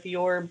 Because if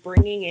you're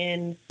bringing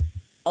in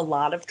a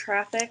lot of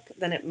traffic,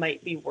 then it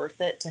might be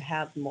worth it to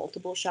have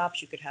multiple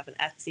shops. You could have an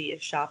Etsy, a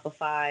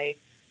Shopify.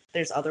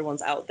 There's other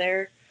ones out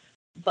there.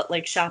 But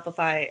like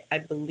Shopify, I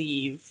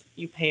believe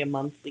you pay a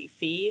monthly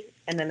fee,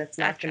 and then it's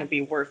not going to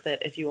be worth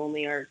it if you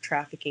only are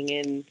trafficking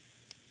in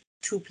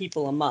 2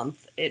 people a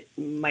month, it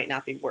might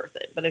not be worth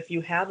it. But if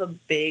you have a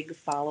big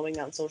following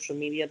on social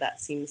media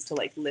that seems to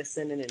like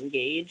listen and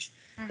engage,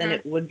 then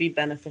it would be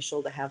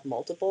beneficial to have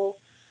multiple.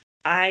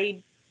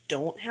 I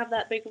don't have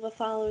that big of a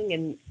following,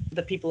 and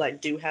the people I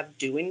do have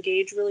do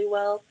engage really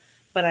well,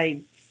 but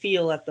I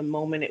feel at the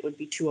moment it would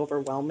be too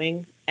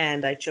overwhelming,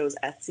 and I chose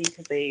Etsy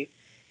because they,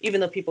 even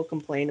though people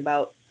complain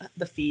about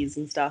the fees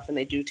and stuff, and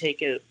they do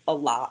take it a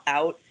lot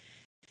out,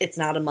 it's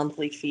not a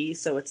monthly fee,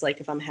 so it's like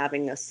if I'm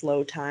having a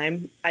slow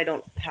time, I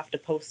don't have to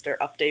post or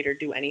update or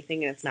do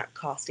anything, and it's not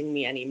costing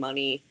me any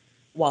money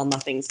while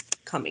nothing's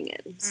coming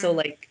in. So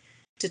like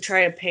to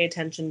try to pay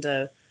attention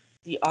to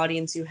the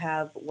audience you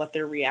have, what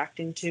they're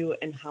reacting to,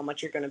 and how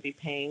much you're going to be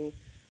paying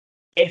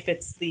if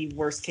it's the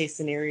worst case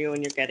scenario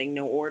and you're getting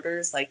no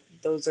orders, like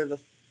those are the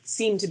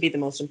seem to be the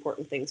most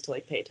important things to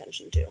like pay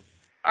attention to.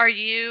 Are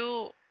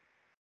you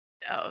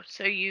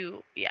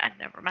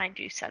never mind,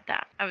 you said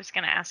that. I was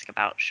going to ask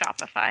about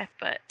Shopify,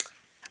 but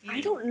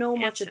I don't know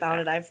much about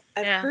it. I've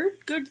heard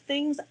good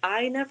things.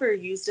 I never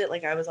used it.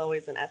 Like I was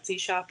always an Etsy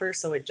shopper,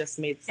 so it just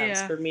made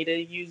sense for me to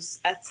use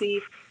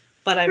Etsy.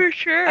 But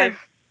I've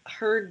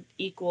heard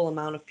equal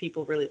amount of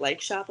people really like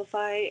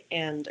Shopify,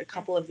 and a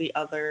couple of the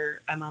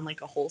other, I'm on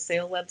like a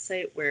wholesale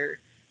website where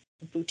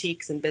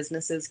boutiques and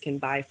businesses can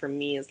buy from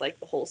me as like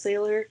the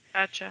wholesaler.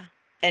 Gotcha.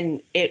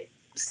 And it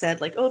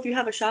said like, oh, if you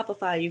have a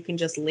Shopify, you can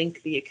just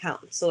link the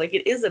account. So like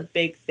it is a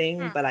big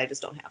thing, but I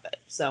just don't have it.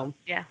 So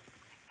yeah.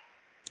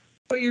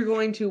 But you're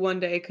going to one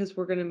day because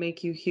we're going to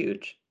make you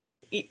huge.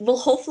 Well,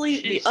 hopefully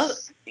She's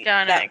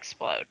gonna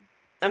explode.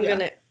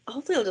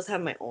 Hopefully I'll just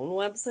have my own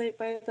website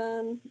by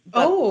then.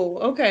 But,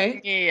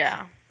 okay.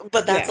 Yeah.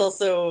 But that's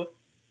also,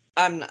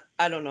 I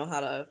don't know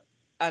how to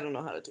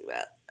do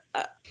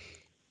that.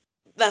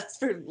 That's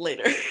for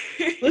later.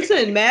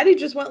 Listen, Maddie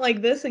just went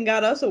like this and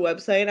got us a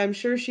website. I'm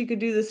sure she could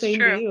do the same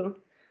to you.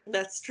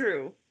 That's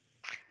true.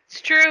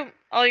 It's true.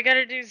 All you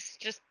gotta do is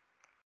just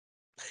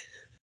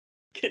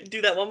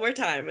do that one more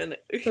time and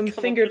some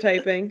finger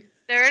typing.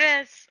 There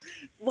it is.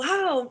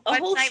 Wow, a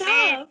whole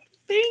shop.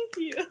 Thank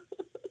you.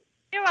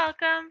 You're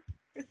welcome.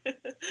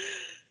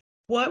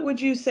 What would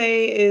you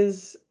say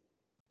is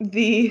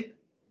the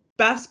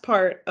best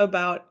part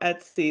about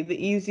Etsy,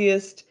 the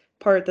easiest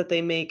part that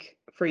they make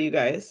for you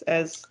guys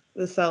as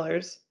the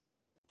sellers?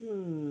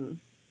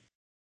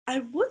 I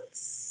would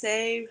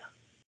say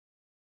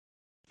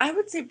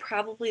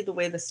probably the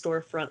way the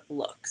storefront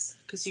looks,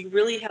 because you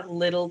really have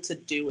little to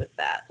do with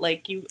that.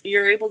 Like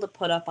you're able to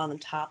put up on the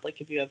top,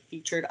 like if you have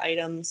featured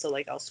items, so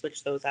like I'll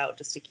switch those out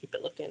just to keep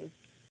it looking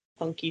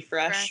funky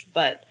fresh.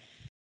 But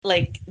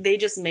like they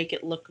just make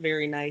it look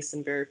very nice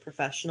and very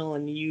professional,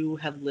 and you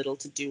have little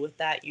to do with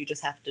that. You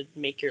just have to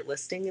make your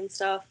listing and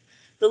stuff.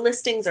 The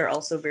listings are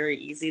also very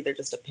easy. They're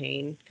just a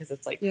pain because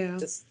it's like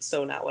just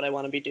so not what I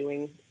want to be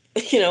doing,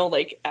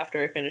 like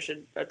after I finish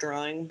a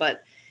drawing.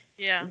 But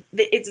yeah,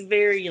 it's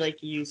very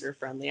like user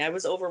friendly. I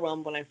was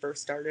overwhelmed when I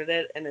first started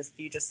it, and if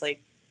you just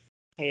like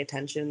pay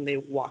attention, they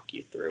walk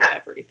you through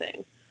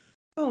everything.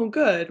 Oh,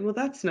 good. Well,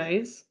 that's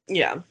nice.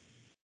 Yeah.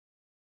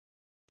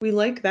 We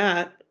like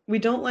that. We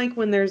don't like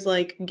when there's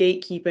like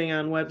gatekeeping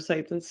on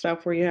websites and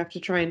stuff where you have to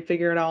try and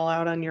figure it all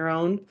out on your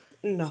own.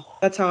 No.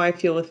 That's how I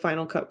feel with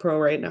Final Cut Pro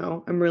right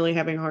now. I'm really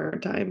having a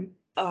hard time.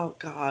 Oh,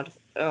 God.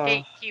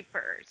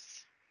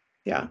 Gatekeepers.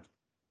 Yeah.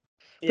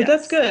 But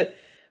that's good.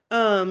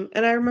 And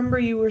I remember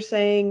you were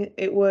saying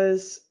it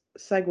was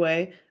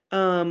segue,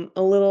 a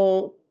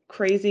little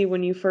crazy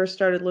when you first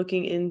started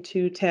looking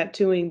into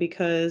tattooing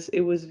because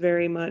it was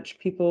very much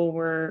people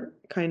were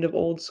kind of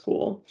old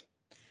school.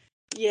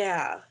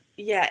 Yeah.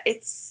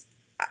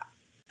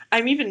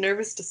 I'm even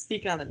nervous to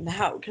speak on it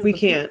now. We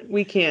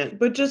can't.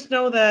 But just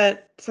know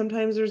that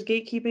sometimes there's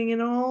gatekeeping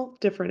in all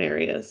different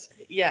areas.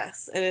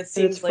 Yes, and it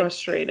seems it's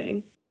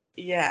frustrating.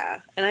 Yeah,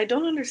 and I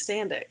don't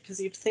understand it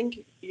because you'd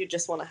think you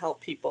just want to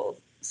help people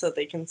so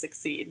they can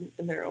succeed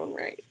in their own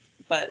right.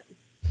 But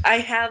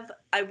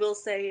I will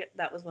say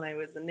that was when I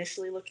was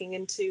initially looking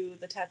into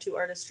the tattoo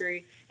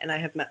artistry, and I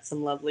have met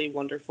some lovely,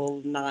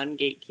 wonderful,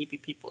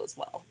 non-gatekeepy people as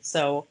well.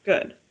 So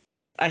good.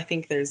 I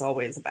think there's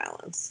always a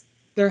balance.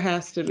 There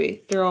has to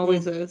be. There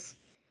always is.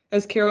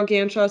 As Carol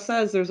Ganschow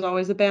says, there's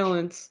always a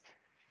balance.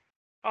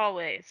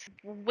 Always.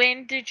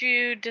 When did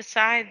you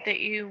decide that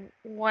you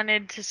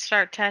wanted to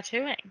start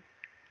tattooing?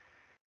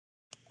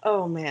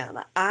 Oh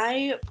man,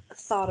 I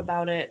thought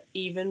about it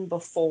even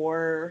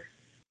before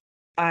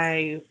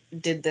I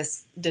did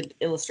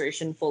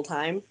illustration full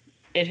time.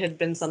 It had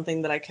been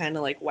something that I kind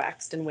of like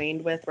waxed and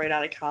waned with right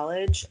out of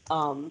college,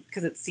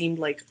 because it seemed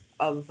like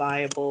a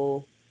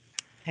viable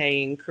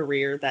paying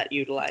career that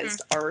utilized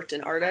art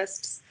and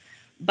artists.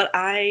 But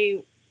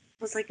I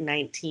was like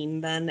 19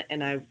 then,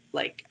 and I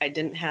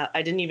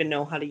didn't even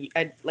know how to,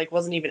 I like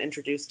wasn't even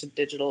introduced to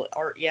digital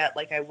art yet.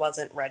 Like I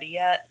wasn't ready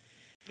yet.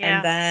 Yeah.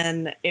 And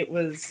then it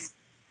was,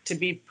 to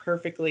be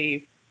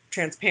perfectly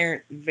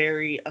transparent,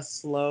 a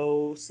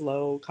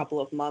slow couple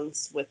of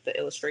months with the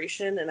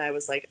illustration. And I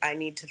was like, I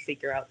need to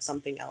figure out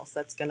something else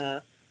that's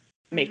gonna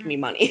make me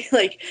money.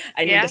 Like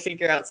I need to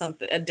figure out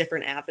a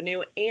different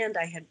avenue. And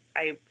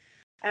I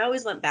I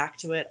always went back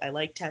to it. I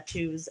like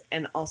tattoos,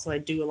 and also I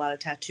do a lot of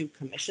tattoo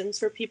commissions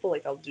for people.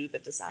 Like I'll do the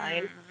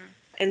design,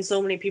 and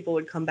so many people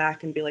would come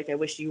back and be like, "I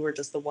wish you were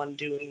just the one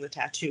doing the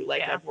tattoo.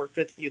 Like I've worked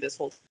with you this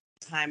whole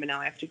time, and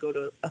now I have to go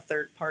to a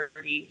third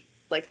party.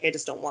 Like I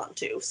just don't want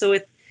to." So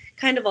it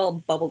kind of all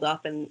bubbled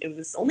up, and it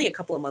was only a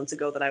couple of months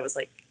ago that I was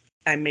like,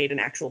 I made an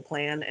actual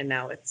plan, and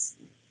now it's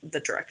the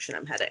direction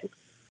I'm heading.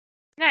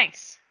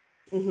 Nice.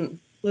 Mm-hmm.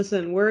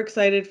 Listen, we're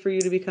excited for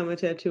you to become a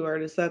tattoo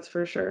artist. That's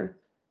for sure.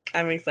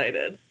 I'm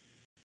excited.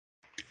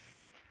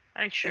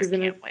 I sure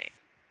can't wait.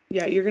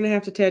 Yeah, you're going to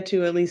have to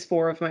tattoo at least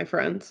 4 of my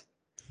friends.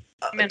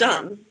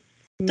 Done.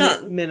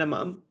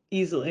 Minimum.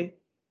 Easily.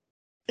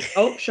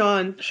 Oh,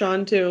 Sean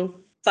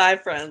too.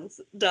 5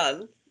 friends.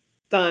 Done.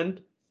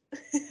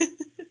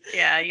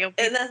 Yeah, you'll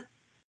be... And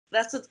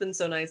that's what's been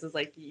so nice is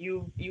like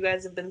you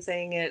guys have been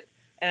saying it,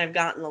 and I've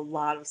gotten a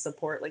lot of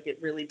support. Like it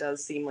really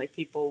does seem like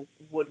people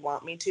would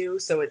want me to,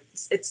 so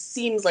it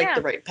seems like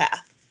the right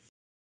path.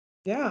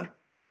 Yeah.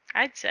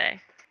 I'd say.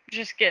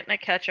 Just getting a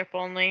ketchup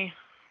only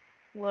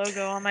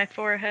logo on my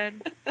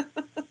forehead.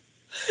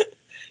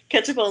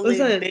 Ketchup only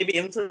baby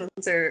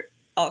influencer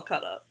all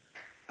cut up.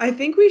 I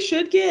think we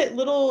should get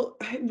little...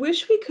 I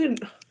wish we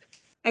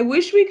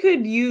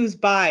could use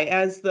bi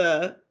as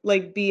the,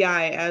 like,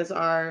 BI as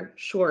our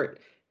short.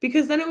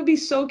 Because then it would be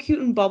so cute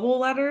in bubble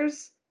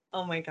letters.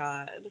 Oh my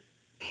god.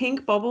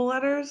 Pink bubble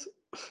letters.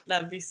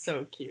 That'd be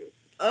so cute.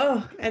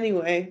 Oh,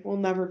 anyway, we'll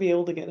never be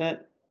able to get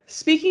it.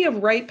 Speaking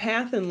of right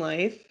path in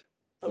life,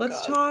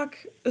 let's talk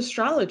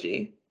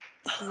astrology.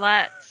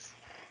 Let's.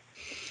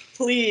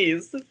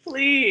 Please.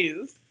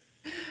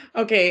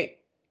 Okay,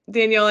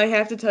 Danielle, I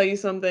have to tell you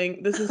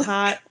something. This is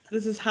hot.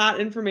 This is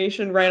hot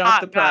information right off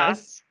the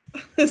press.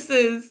 This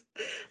is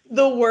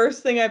the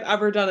worst thing I've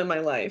ever done in my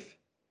life.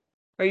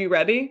 Are you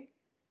ready?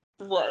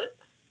 What?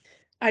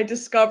 I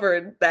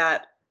discovered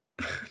that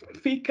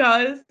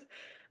because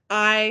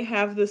I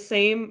have the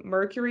same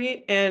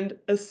Mercury and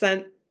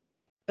ascendant,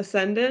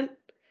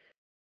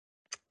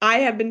 I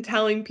have been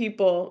telling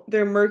people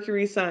their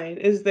Mercury sign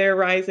is their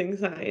rising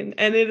sign,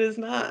 and it is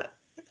not.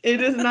 It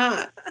is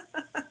not.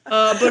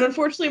 But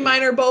unfortunately,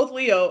 mine are both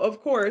Leo,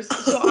 of course.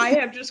 So I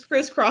have just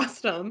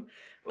crisscrossed them.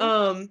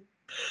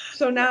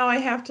 So now I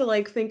have to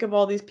like think of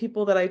all these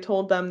people that I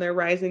told them their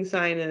rising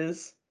sign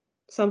is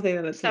something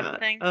that it's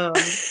not.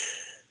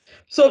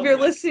 So if you're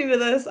listening to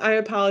this, I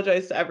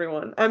apologize to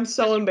everyone. I'm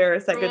so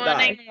embarrassed I could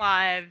die. Ruining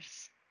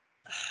lives.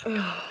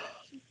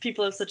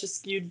 People have such a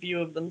skewed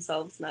view of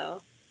themselves now.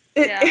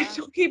 It's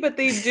okay, but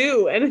they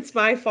do, and it's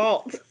my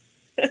fault.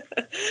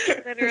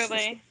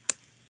 Literally.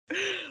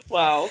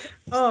 Wow.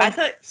 I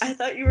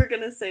thought you were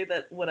gonna say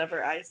that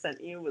whatever I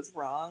sent you was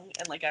wrong,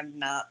 and like I'm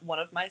not one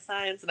of my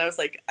signs, and I was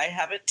like, I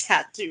have it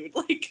tattooed.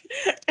 Like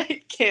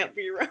it can't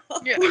be wrong.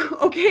 Yeah.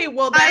 Okay,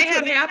 well that's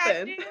what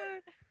happened.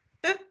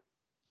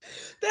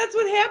 That's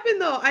what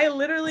happened though. I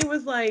literally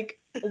was like,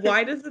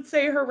 why does it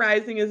say her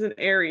rising is an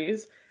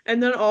Aries?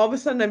 And then all of a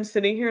sudden I'm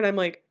sitting here and I'm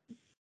like,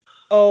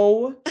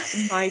 oh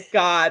my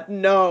god,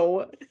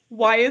 no.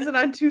 Why is it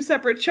on 2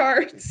 separate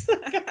charts?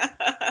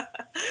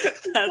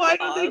 Why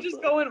don't they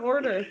just go in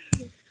order?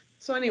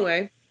 So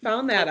anyway,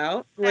 found that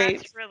out. Great.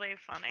 That's really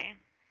funny.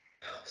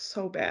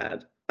 So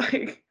bad.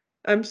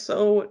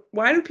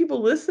 Why do people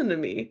listen to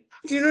me?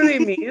 Do you know what I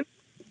mean?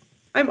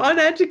 I'm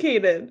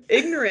uneducated,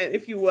 ignorant,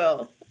 if you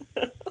will.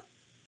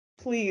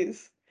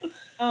 Please.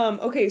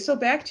 Okay, so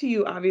back to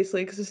you,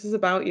 obviously, because this is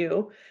about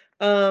you.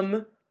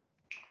 Sean,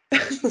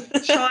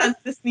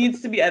 this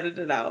needs to be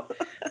edited out.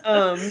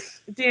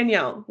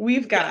 Danielle,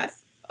 we've got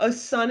a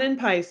sun in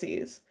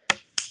Pisces,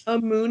 a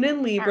moon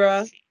in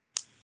Libra,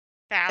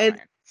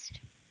 balanced,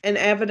 and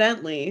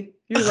evidently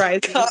you're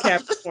rising in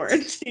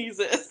Capricorn.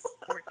 Jesus.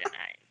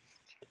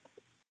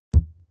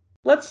 Organized.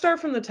 Let's start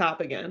from the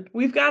top again.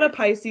 We've got a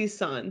Pisces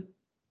sun.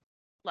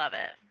 Love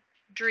it.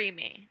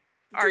 Dreamy.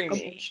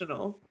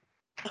 Emotional.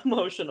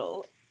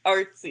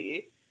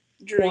 Artsy.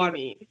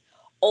 Dreamy.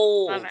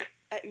 Old.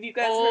 Have you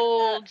guys heard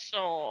old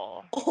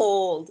soul.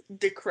 Old.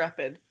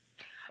 Decrepit.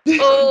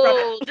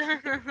 Old.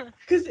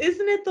 Because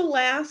isn't it the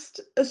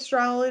last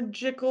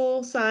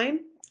astrological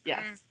sign?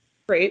 Yes.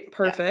 Great.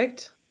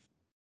 Perfect.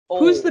 Yes.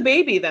 Who's the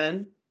baby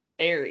then?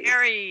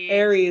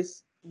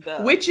 Aries.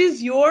 Which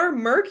is your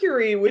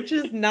Mercury, which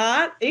is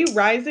not a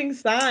rising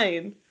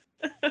sign.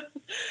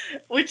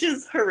 Which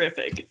is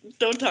horrific.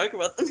 Don't talk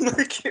about the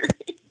Mercury.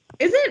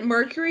 Isn't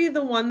Mercury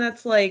the one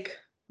that's like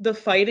the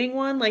fighting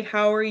one? Like,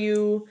 how are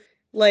you,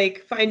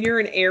 like, fine, you're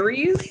an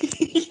Aries?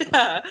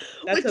 Yeah.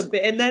 That's a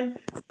bit, and then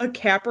a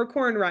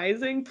Capricorn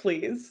rising,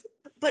 please.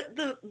 But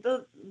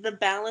the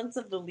balance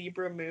of the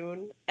Libra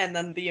moon and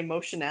then the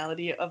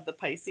emotionality of the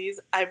Pisces,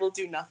 I will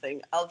do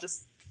nothing. I'll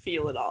just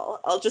feel it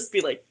all. I'll just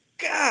be like,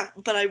 gah,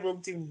 but I will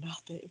do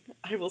nothing.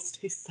 I will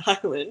stay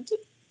silent.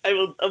 I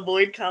will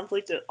avoid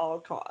conflict at all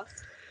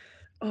costs.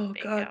 Oh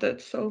God,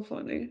 that's so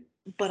funny.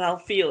 But I'll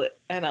feel it,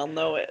 and I'll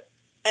know it,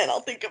 and I'll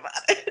think about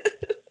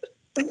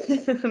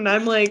it. And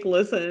I'm like,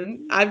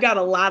 listen, I've got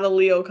a lot of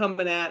Leo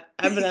coming at,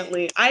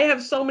 evidently. I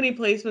have so many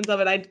placements of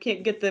it, I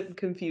can't get them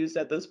confused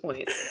at this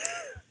point.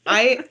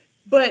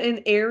 But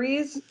in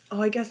Aries,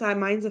 I guess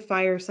mine's a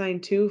fire sign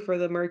too for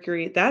the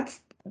Mercury. That's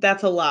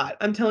a lot.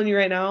 I'm telling you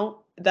right now,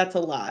 that's a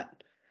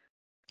lot.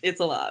 It's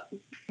a lot.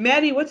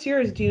 Maddie, what's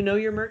yours? Do you know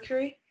your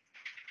Mercury?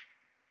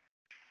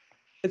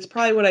 It's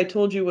probably what I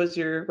told you was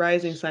your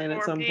rising sign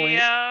at some point.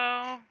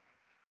 Scorpio.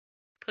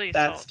 Please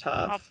That's hold.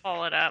 I'll tough.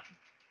 pull it up.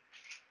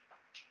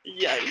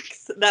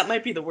 Yikes. That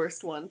might be the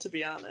worst one, to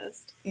be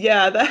honest.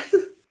 Yeah,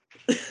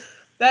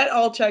 that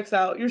all checks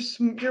out.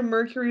 Your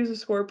Mercury is a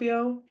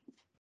Scorpio.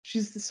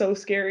 She's so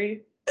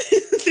scary.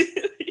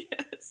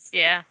 Yes.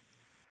 Yeah.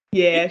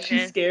 Yeah,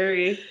 she's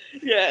scary.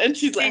 Yeah, and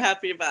she's like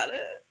happy about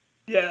it.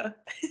 Yeah.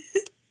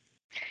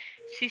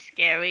 She's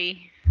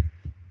scary.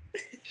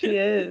 She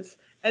is.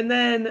 And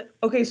then,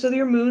 okay, so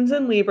your moon's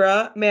in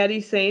Libra.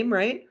 Maddie, same,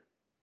 right?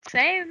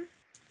 Same.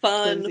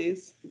 Fun.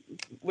 Twinsies.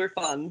 We're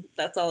fun.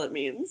 That's all it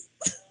means.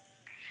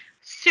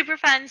 Super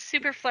fun,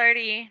 super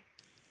flirty.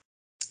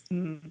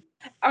 Mm.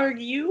 Are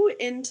you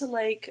into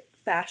like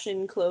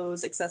fashion,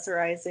 clothes,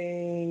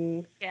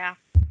 accessorizing? Yeah.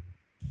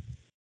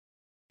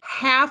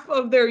 Half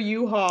of their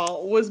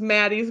U-Haul was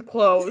Maddie's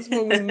clothes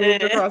when we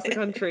moved across the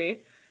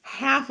country.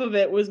 Half of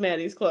it was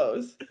Maddie's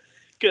clothes.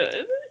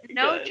 Good.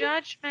 No good.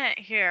 judgment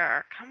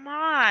here. Come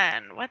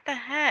on. What the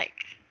heck?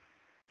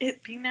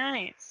 Be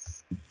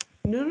nice.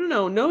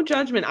 No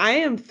judgment. I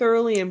am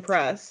thoroughly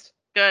impressed.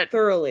 Good.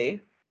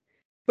 Thoroughly.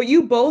 But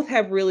you both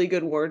have really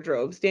good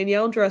wardrobes.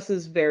 Danielle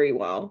dresses very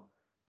well.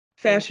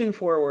 Fashion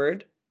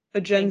forward. A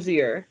Gen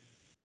Zer.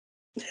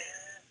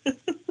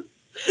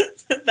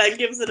 That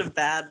gives it a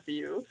bad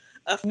view.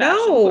 A fashion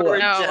No. forward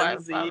No, Gen I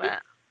Z. love it.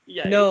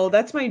 Yikes. No,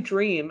 that's my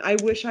dream. I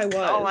wish I was.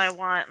 All I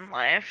want in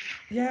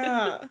life.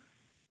 Yeah.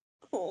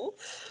 Oh.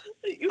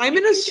 I'm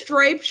in a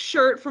striped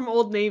shirt from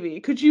Old Navy.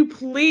 Could you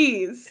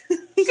please?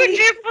 Could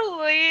you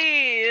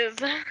please?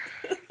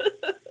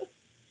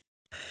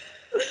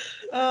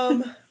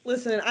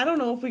 Listen, I don't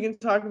know if we can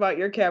talk about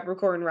your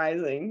Capricorn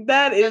rising.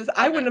 That is,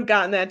 I wouldn't have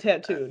gotten that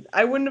tattooed.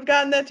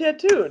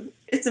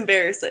 It's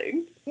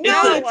embarrassing.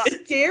 No,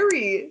 it's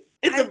scary.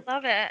 I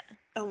love it.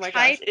 Oh my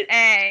Type gosh.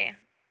 A.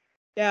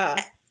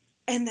 Yeah.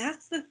 And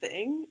that's the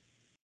thing.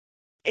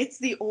 It's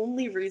the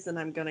only reason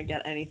I'm gonna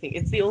get anything.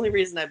 It's the only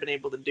reason I've been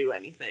able to do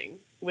anything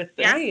with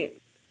this.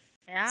 Right.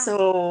 Yeah.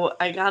 So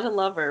I gotta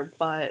love her,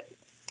 but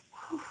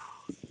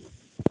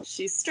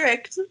she's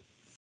strict.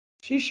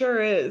 She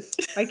sure is.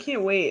 I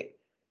can't wait.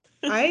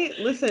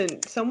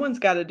 Listen, someone's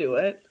got to do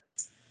it.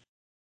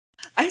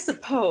 I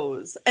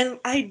suppose. And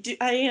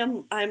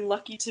I'm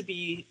lucky to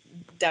be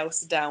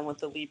doused down with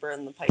the Libra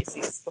and the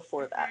Pisces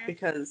before that,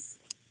 because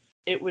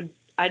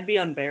I'd be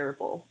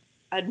unbearable.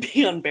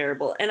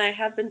 And I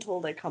have been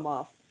told I come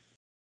off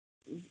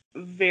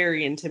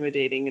very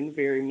intimidating and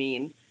very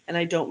mean, and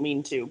I don't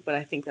mean to, but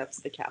I think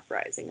that's the Cap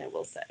rising, I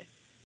will say.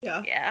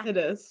 Yeah. It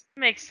is.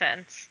 Makes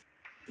sense.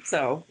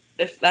 So,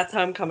 if that's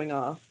how I'm coming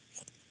off,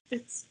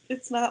 it's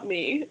not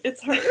me.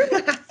 It's her.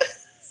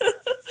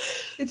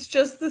 It's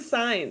just the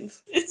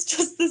signs.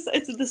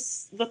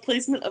 It's the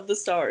placement of the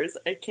stars.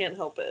 I can't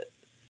help it.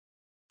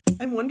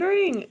 I'm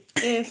wondering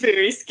if...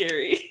 Very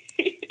scary.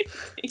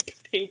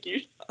 Thank you,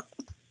 Sean.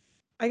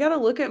 I gotta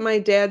look at my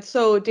dad.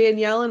 So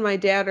Danielle and my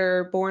dad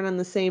are born on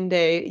the same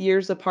day,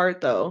 years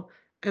apart though.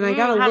 And I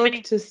gotta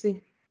look to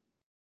see...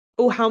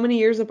 Oh, how many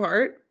years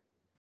apart?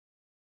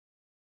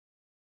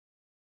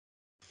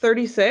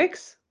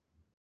 36?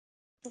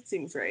 That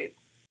seems right.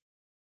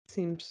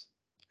 Seems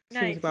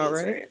Nice. about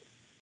right.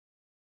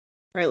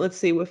 All right, let's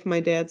see what my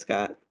dad's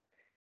got.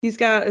 He's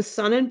got a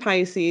sun in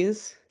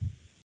Pisces,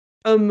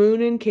 a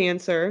moon in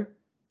Cancer.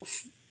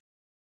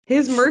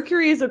 His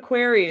Mercury is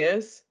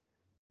Aquarius,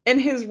 and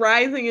his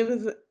rising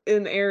is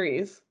in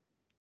Aries.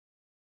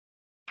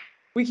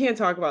 We can't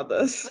talk about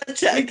this.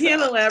 We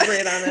can't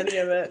elaborate on any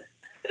of it.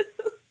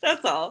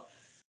 That's all.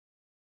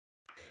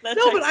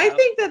 No, but I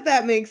think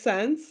that makes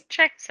sense.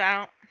 Checks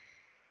out.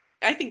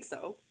 I think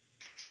so.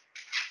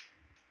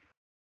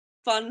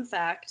 Fun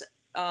fact,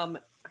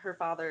 her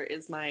father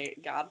is my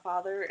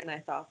godfather, and I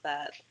thought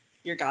that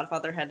your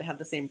godfather had to have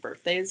the same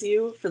birthday as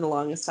you for the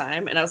longest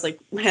time. And I was like,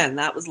 man,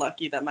 that was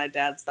lucky that my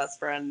dad's best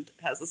friend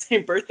has the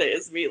same birthday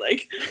as me.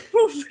 Like, it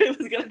was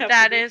going to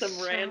have to be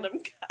some random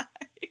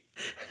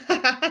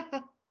guy.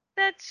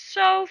 That's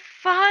so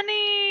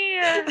funny.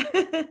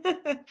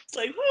 It's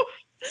like,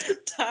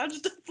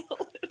 dodged a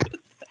bullet.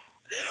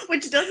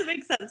 Which doesn't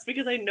make sense,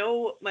 because I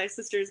know my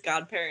sister's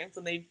godparents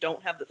and they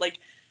don't have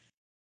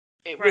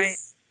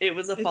it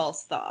was a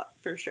false thought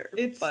for sure.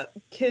 It's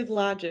kid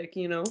logic,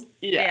 you know?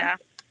 Yeah.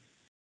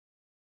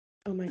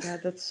 Oh my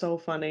god, that's so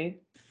funny.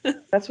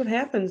 That's what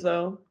happens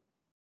though.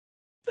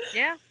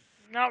 Yeah,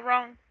 not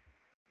wrong.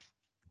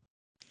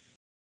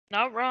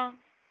 Not wrong.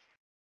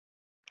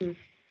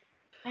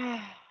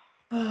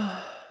 All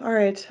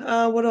right,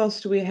 what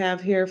else do we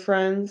have here,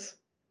 friends?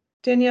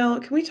 Danielle,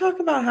 can we talk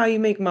about how you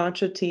make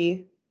matcha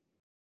tea?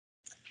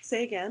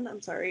 Say again, I'm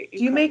sorry.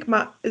 Do you make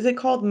is it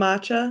called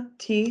matcha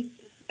tea?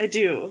 I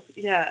do,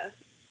 yeah.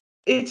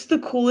 It's the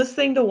coolest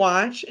thing to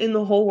watch in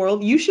the whole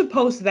world. You should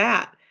post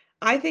that.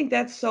 I think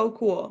that's so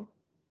cool.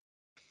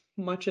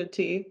 Matcha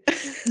tea.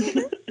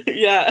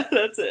 Yeah,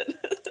 that's it.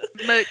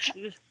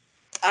 Mochi.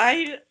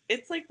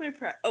 It's like my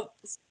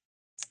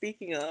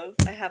speaking of,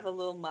 I have a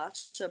little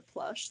matcha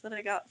plush that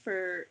I got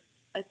for,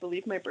 I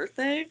believe, my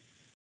birthday.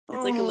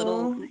 It's like a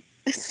little,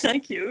 it's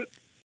not cute.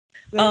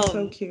 That's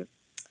so cute.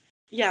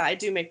 Yeah, I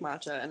do make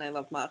matcha, and I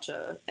love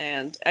matcha,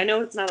 and I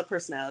know it's not a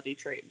personality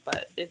trait,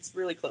 but it's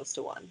really close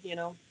to one, you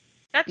know?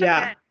 That's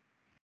okay.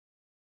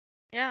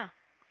 Yeah.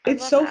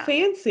 It's so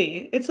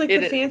fancy. It's like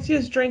the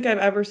fanciest drink I've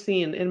ever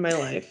seen in my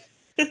life.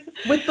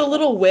 With the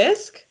little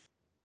whisk.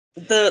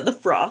 The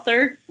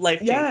frother, life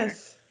changer.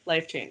 Yes.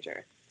 Life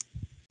changer.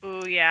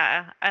 Ooh,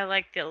 yeah. I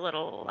like the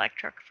little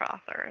electric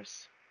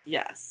frothers.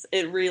 Yes,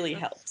 it really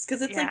helps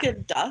because it's like a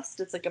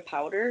dust. It's like a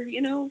powder, you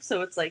know.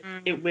 So it's like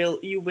you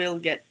will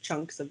get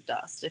chunks of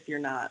dust if you're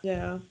not.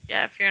 Yeah,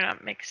 if you're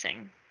not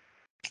mixing.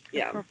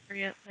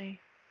 Appropriately.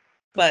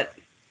 But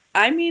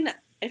I mean,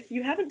 if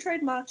you haven't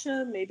tried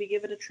matcha, maybe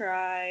give it a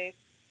try.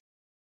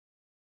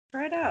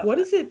 Try it out. What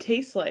does it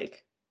taste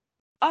like?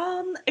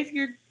 If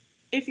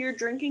you're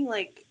drinking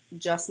like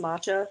just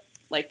matcha,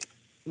 like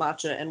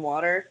matcha and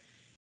water,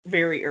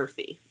 very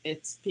earthy.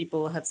 It's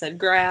people have said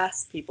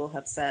grass, people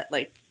have said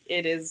like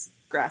it is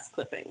grass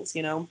clippings,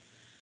 you know.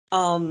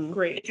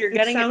 Great. If you're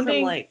getting it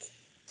from like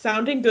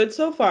sounding good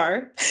so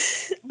far.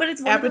 But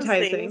it's one of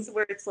those things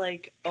where it's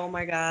like, oh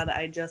my god,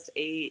 I just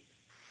ate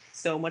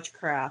so much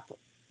crap.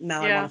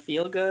 Now I want to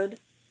feel good.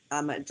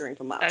 I'm gonna drink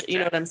a matcha. You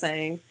know what I'm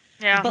saying?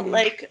 Yeah. But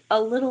like a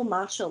little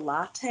matcha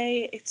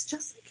latte, it's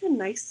just like a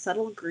nice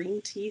subtle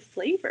green tea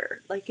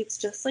flavor. Like it's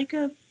just like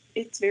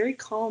it's very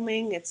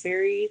calming. It's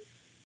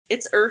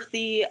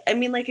earthy. I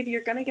mean, like if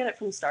you're gonna get it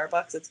from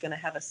Starbucks, it's gonna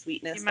have a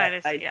sweetness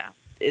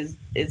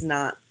is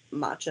not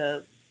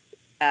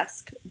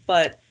matcha-esque,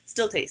 but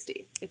still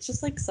tasty. It's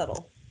just like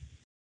subtle.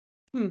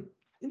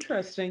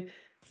 Interesting.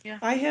 Yeah.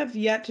 I have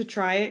yet to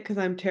try it because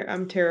I'm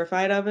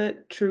terrified of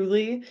it,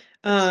 truly.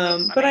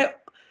 So but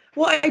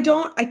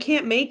I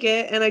can't make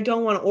it, and I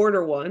don't want to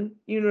order one.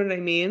 You know what I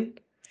mean?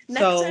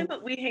 Next time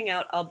that we hang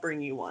out, I'll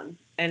bring you one,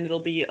 and it'll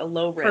be a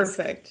low risk.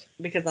 Perfect.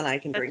 Because then I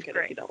can drink it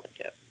if you don't like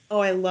it. Oh,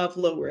 I love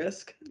low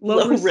risk.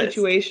 Low risk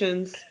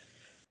situations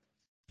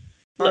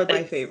are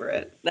my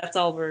favorite. That's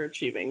all we're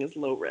achieving is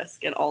low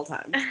risk at all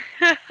times.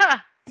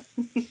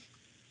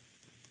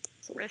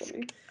 Risk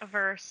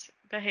averse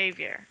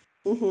behavior.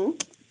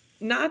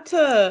 Not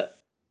to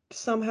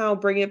somehow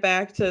bring it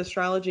back to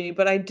astrology,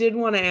 but I did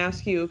want to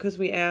ask you, because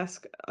we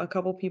ask a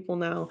couple people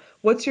now,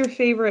 what's your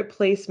favorite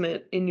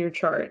placement in your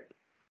chart?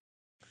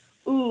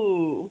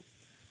 Ooh.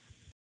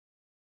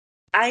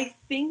 I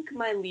think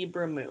my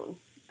Libra moon.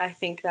 I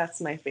think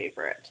that's my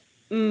favorite.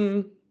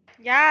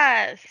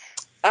 Yes.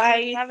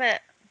 I love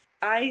it.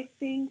 I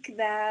think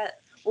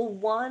that, well,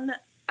 one,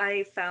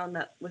 I found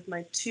that with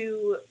my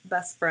two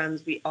best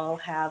friends, we all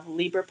have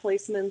Libra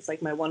placements.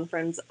 Like my one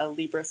friend's a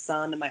Libra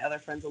sun and my other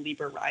friend's a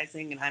Libra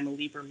rising, and I'm a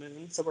Libra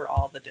moon. So we're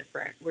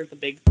the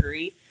big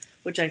three,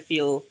 which I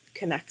feel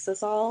connects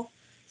us all.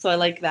 So I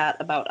like that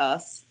about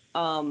us.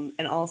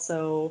 And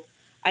also,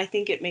 I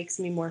think it makes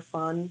me more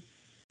fun,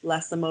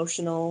 less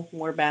emotional,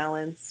 more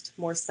balanced,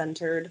 more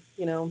centered,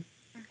 you know?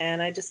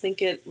 And I just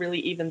think it really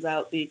evens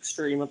out the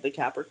extreme of the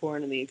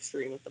Capricorn and the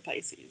extreme of the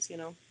Pisces, you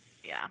know?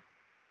 Yeah.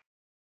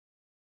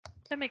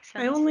 That makes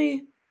sense.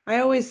 I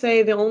always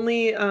say the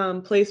only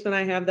placement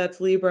I have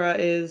that's Libra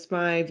is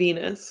my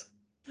Venus.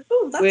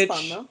 Ooh, that's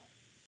fun though.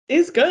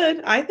 Is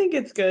good. I think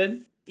it's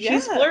good. Yeah.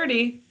 She's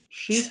flirty.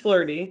 She's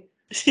flirty.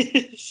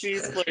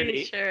 She's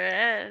flirty. She sure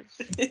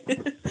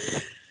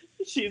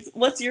is.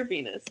 What's your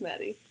Venus,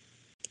 Maddie?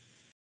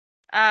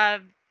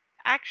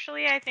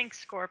 Actually, I think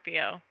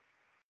Scorpio.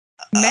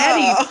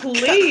 Maddie,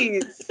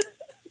 please.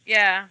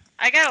 Yeah,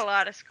 I got a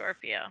lot of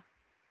Scorpio.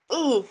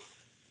 Ooh.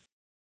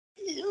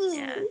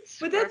 Yeah,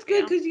 but that's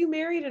good because you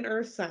married an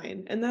earth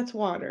sign, and that's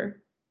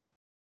water.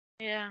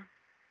 Yeah.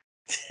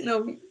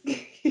 No.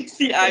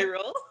 The eye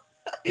roll.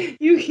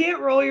 You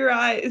can't roll your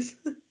eyes.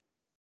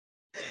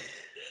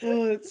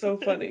 Oh, it's so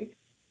funny.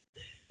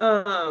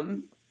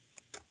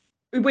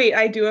 Wait,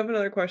 I do have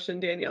another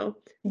question, Danielle.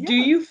 Yeah. Do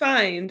you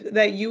find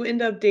that you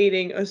end up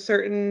dating a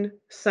certain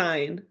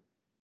sign?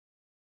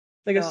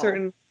 Like a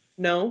certain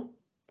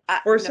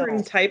or a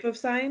certain type of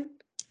sign?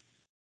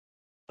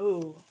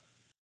 Ooh.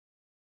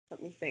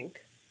 Let me think.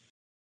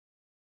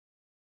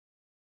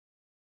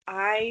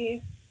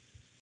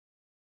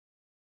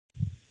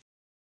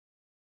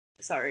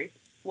 Sorry,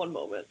 one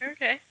moment.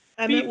 Okay.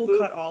 Emmett will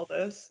cut all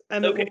this.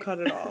 Emmett will cut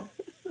it all.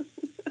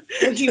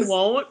 Well, he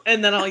won't,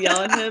 and then I'll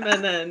yell at him,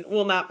 and then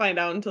we'll not find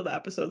out until the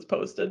episode's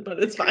posted, but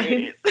it's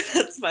fine.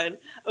 That's fine.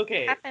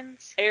 Okay.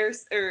 Happens.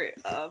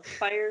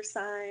 Fire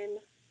sign.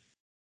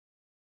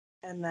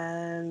 And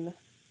then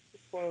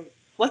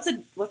what's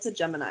a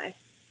Gemini?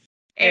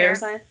 Air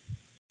sign.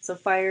 So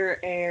fire,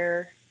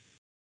 air,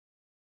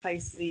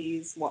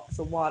 Pisces,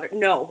 so water.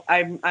 No,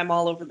 I'm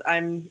all over. I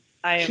am.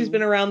 She's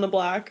been around the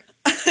block.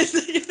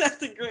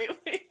 That's a great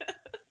way.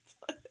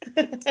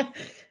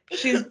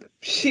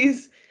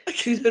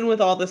 She's been with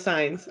all the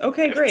signs.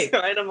 Okay, great.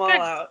 Tried them all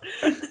out.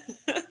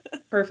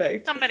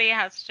 Perfect. Somebody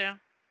has to.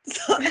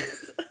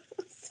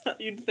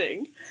 you'd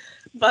think.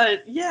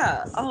 But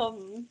yeah,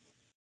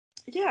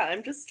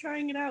 I'm just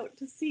trying it out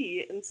to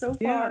see, and so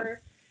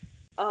far,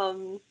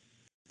 no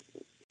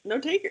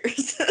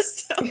takers.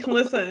 So.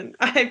 Listen,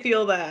 I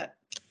feel that.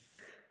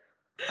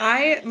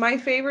 My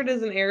favorite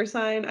is an air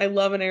sign. I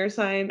love an air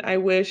sign. I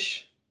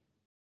wish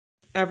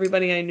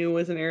everybody I knew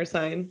was an air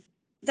sign.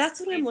 That's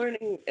what I'm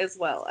learning as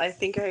well. I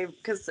think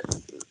because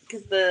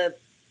the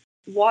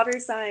water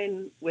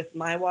sign with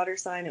my water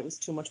sign, it was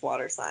too much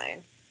water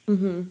sign.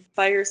 Mm-hmm.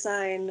 Fire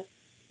sign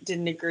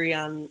didn't agree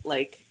on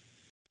like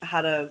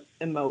how to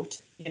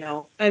emote,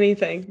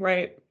 anything,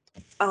 right?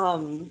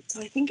 So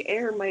I think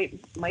air might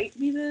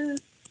be the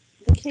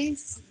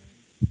case.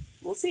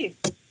 We'll see.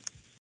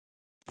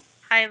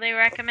 Highly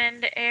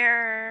recommend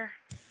air.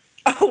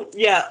 Oh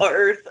yeah, or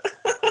earth.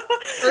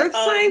 Earth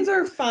signs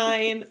are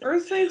fine.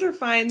 Earth signs are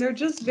fine. They're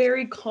just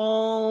very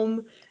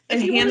calm.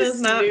 And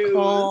Hannah's not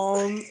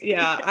calm.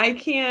 Yeah, I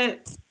can't.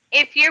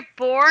 If you're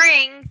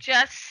boring,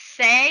 just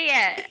say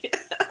it.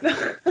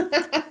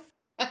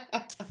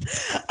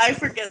 I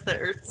forget that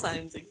earth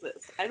signs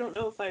exist. I don't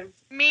know if I've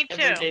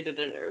ever dated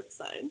an earth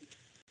sign.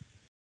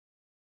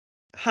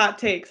 Hot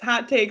takes.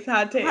 Hot take.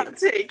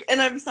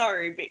 And I'm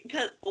sorry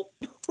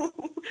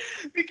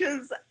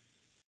because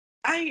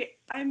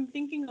I'm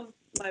thinking of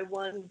my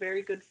one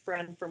very good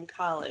friend from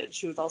college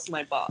who was also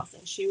my boss,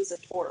 and she was a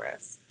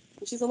Taurus,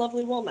 and she's a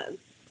lovely woman.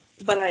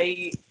 But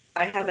I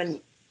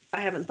haven't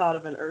thought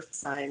of an earth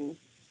sign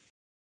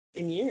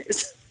in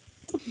years.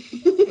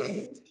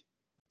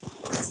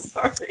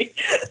 Sorry.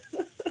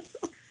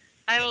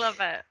 I love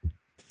it.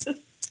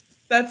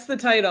 That's the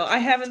title. I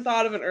haven't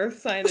thought of an earth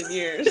sign in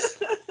years.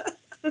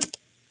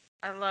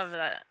 I love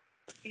that.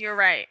 You're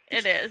right.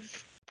 It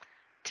is.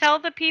 Tell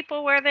the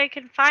people where they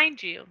can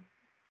find you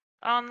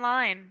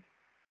online.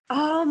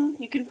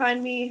 You can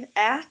find me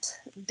at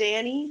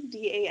Dani,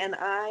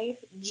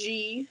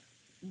 DANI,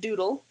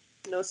 Doodle.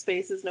 No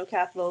spaces, no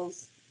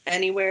capitals.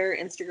 Anywhere,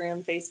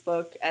 Instagram,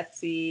 Facebook,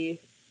 Etsy,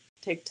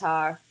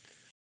 TikTok,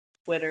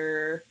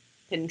 Twitter,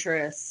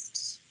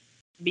 Pinterest,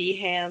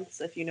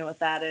 Behance, if you know what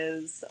that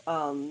is.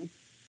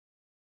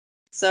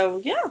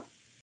 So yeah, you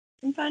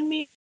can find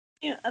me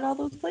at all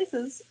those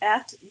places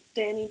at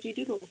Dani G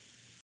Doodle.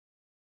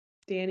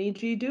 Dani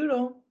G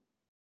Doodle.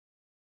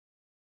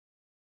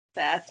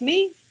 That's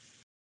me.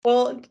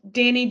 Well,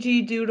 Dani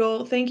G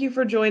Doodle, thank you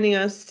for joining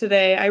us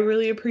today. I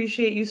really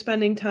appreciate you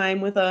spending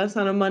time with us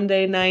on a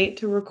Monday night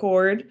to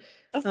record.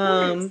 Of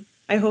course.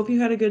 I hope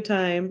you had a good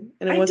time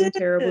and it wasn't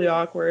terribly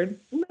awkward.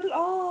 Not at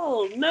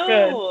all.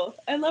 No.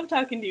 Good. I love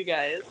talking to you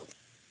guys.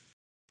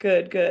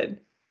 Good.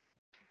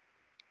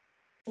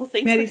 Well,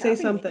 thanks Maddie, for having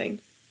say something. Me.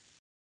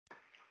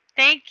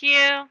 Thank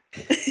you.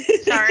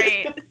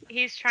 Sorry,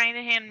 he's trying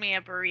to hand me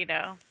a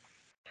burrito.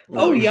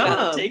 Oh,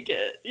 yum. Take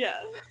it.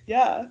 Yeah.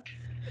 Yeah.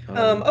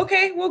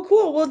 Okay, well,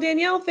 cool. Well,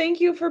 Danielle, thank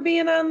you for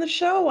being on the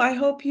show. I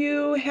hope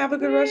you have a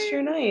good rest of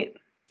your night.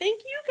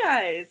 Thank you,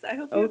 guys. I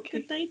hope you have a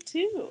good night,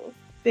 too.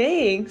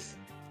 Thanks.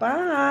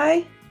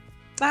 Bye.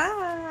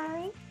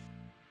 Bye.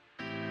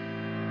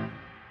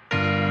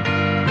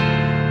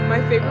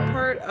 My favorite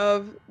part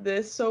of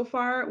this so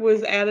far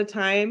was at a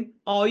time,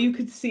 all you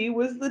could see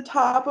was the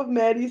top of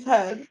Maddie's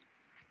head.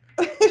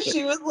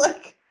 She was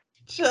like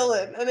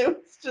chilling, and it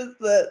was just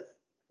this.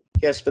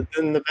 Yes, but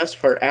then the best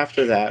part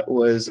after that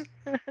was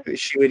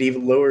she would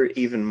even lower it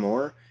even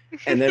more,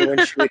 and then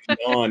when she would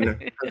yawn,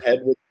 her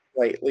head would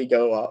slightly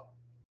go up,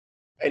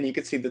 and you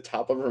could see the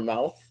top of her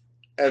mouth,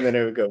 and then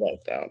it would go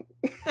back down.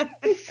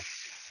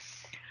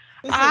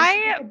 She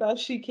did the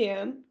best she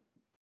can.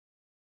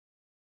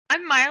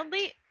 I'm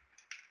mildly...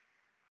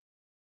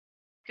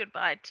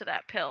 Goodbye to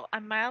that pill.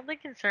 I'm mildly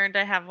concerned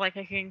I have like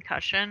a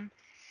concussion.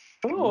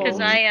 Because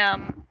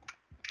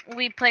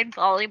we played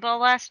volleyball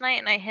last night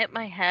and I hit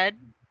my head.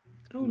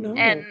 Oh no.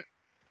 And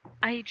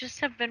I just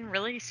have been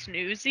really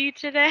snoozy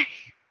today.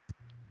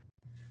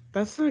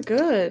 That's not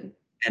good.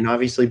 And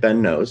obviously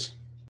Ben knows.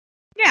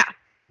 Yeah.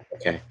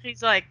 Okay.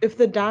 He's like... If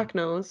the doc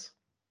knows.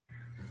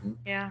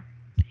 Yeah.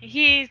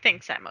 He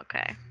thinks I'm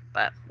okay,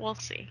 but we'll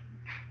see.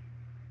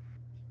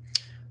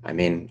 I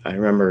mean, I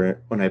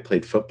remember when I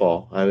played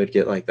football, I would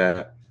get like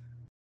that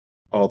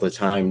all the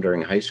time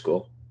during high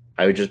school.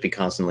 I would just be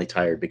constantly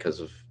tired because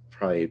of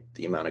probably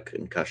the amount of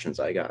concussions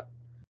I got.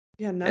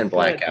 Yeah, and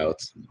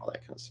blackouts and all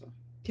that kind of stuff.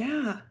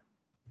 Yeah.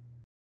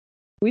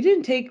 We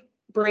didn't take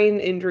brain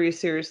injuries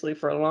seriously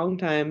for a long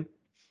time.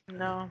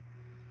 No.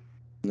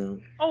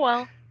 Oh,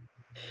 well.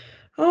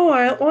 Oh,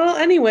 well,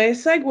 anyway,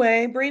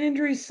 segue. Brain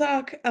injuries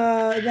suck.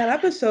 That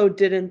episode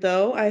didn't,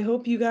 though. I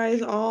hope you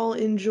guys all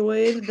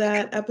enjoyed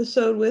that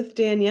episode with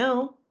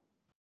Danielle.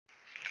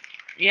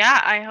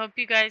 Yeah, I hope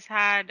you guys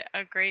had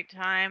a great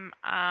time.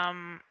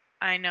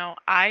 I know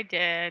I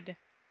did.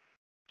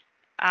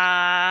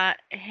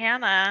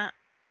 Hannah,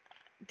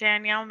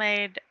 Danielle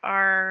made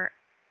our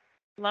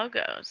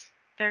logos.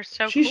 They're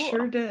so cool. She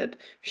sure did.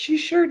 She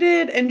sure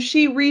did. And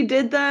she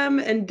redid them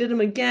and did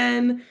them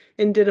again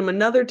and did them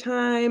another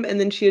time. And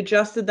then she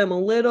adjusted them a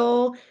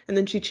little. And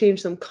then she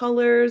changed some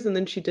colors. And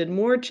then she did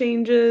more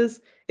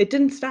changes. It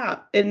didn't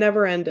stop. It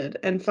never ended.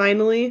 And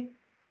finally,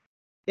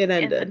 it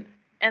ended.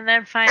 And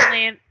then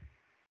finally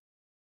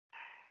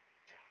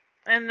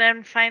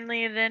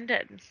it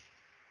ended.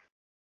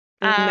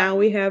 And now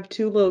we have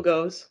 2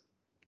 logos.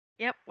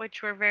 Yep,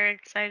 which we're very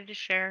excited to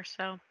share.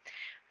 So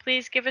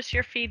please give us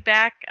your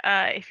feedback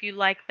if you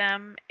like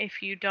them.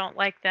 If you don't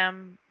like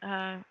them,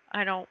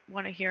 I don't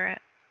want to hear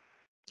it.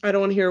 I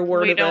don't want to hear a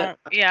word of it.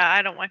 Yeah,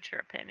 I don't want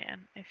your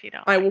opinion if you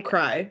don't. I will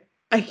cry.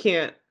 I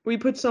can't. We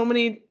put so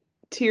many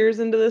tears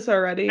into this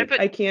already.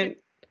 I can't.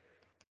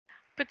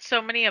 Put so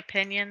many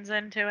opinions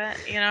into it.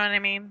 You know what I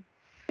mean?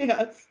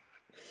 Yes.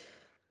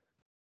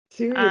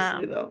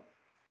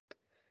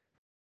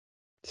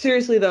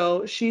 Seriously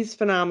though, she's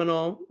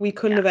phenomenal. We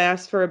couldn't have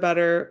asked for a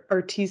better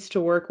artiste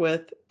to work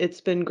with.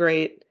 It's been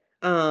great.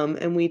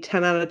 And we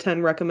 10 out of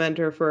 10 recommend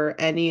her for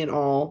any and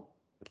all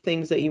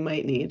things that you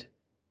might need.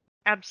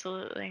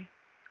 Absolutely.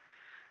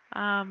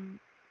 Well,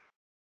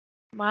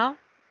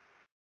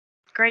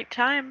 great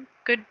time.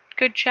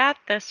 Good chat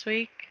this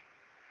week.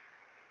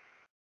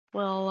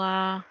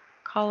 We'll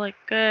call it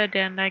good,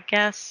 and I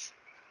guess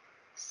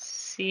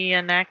see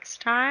you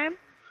next time.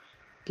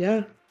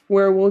 Yeah,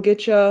 where we'll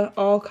get you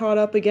all caught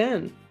up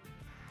again.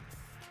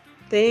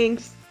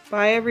 Thanks.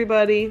 Bye,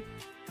 everybody.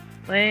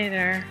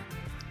 Later.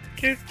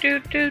 Do, do,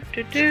 do,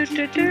 do, do,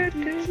 do, do,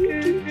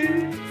 do,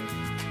 do.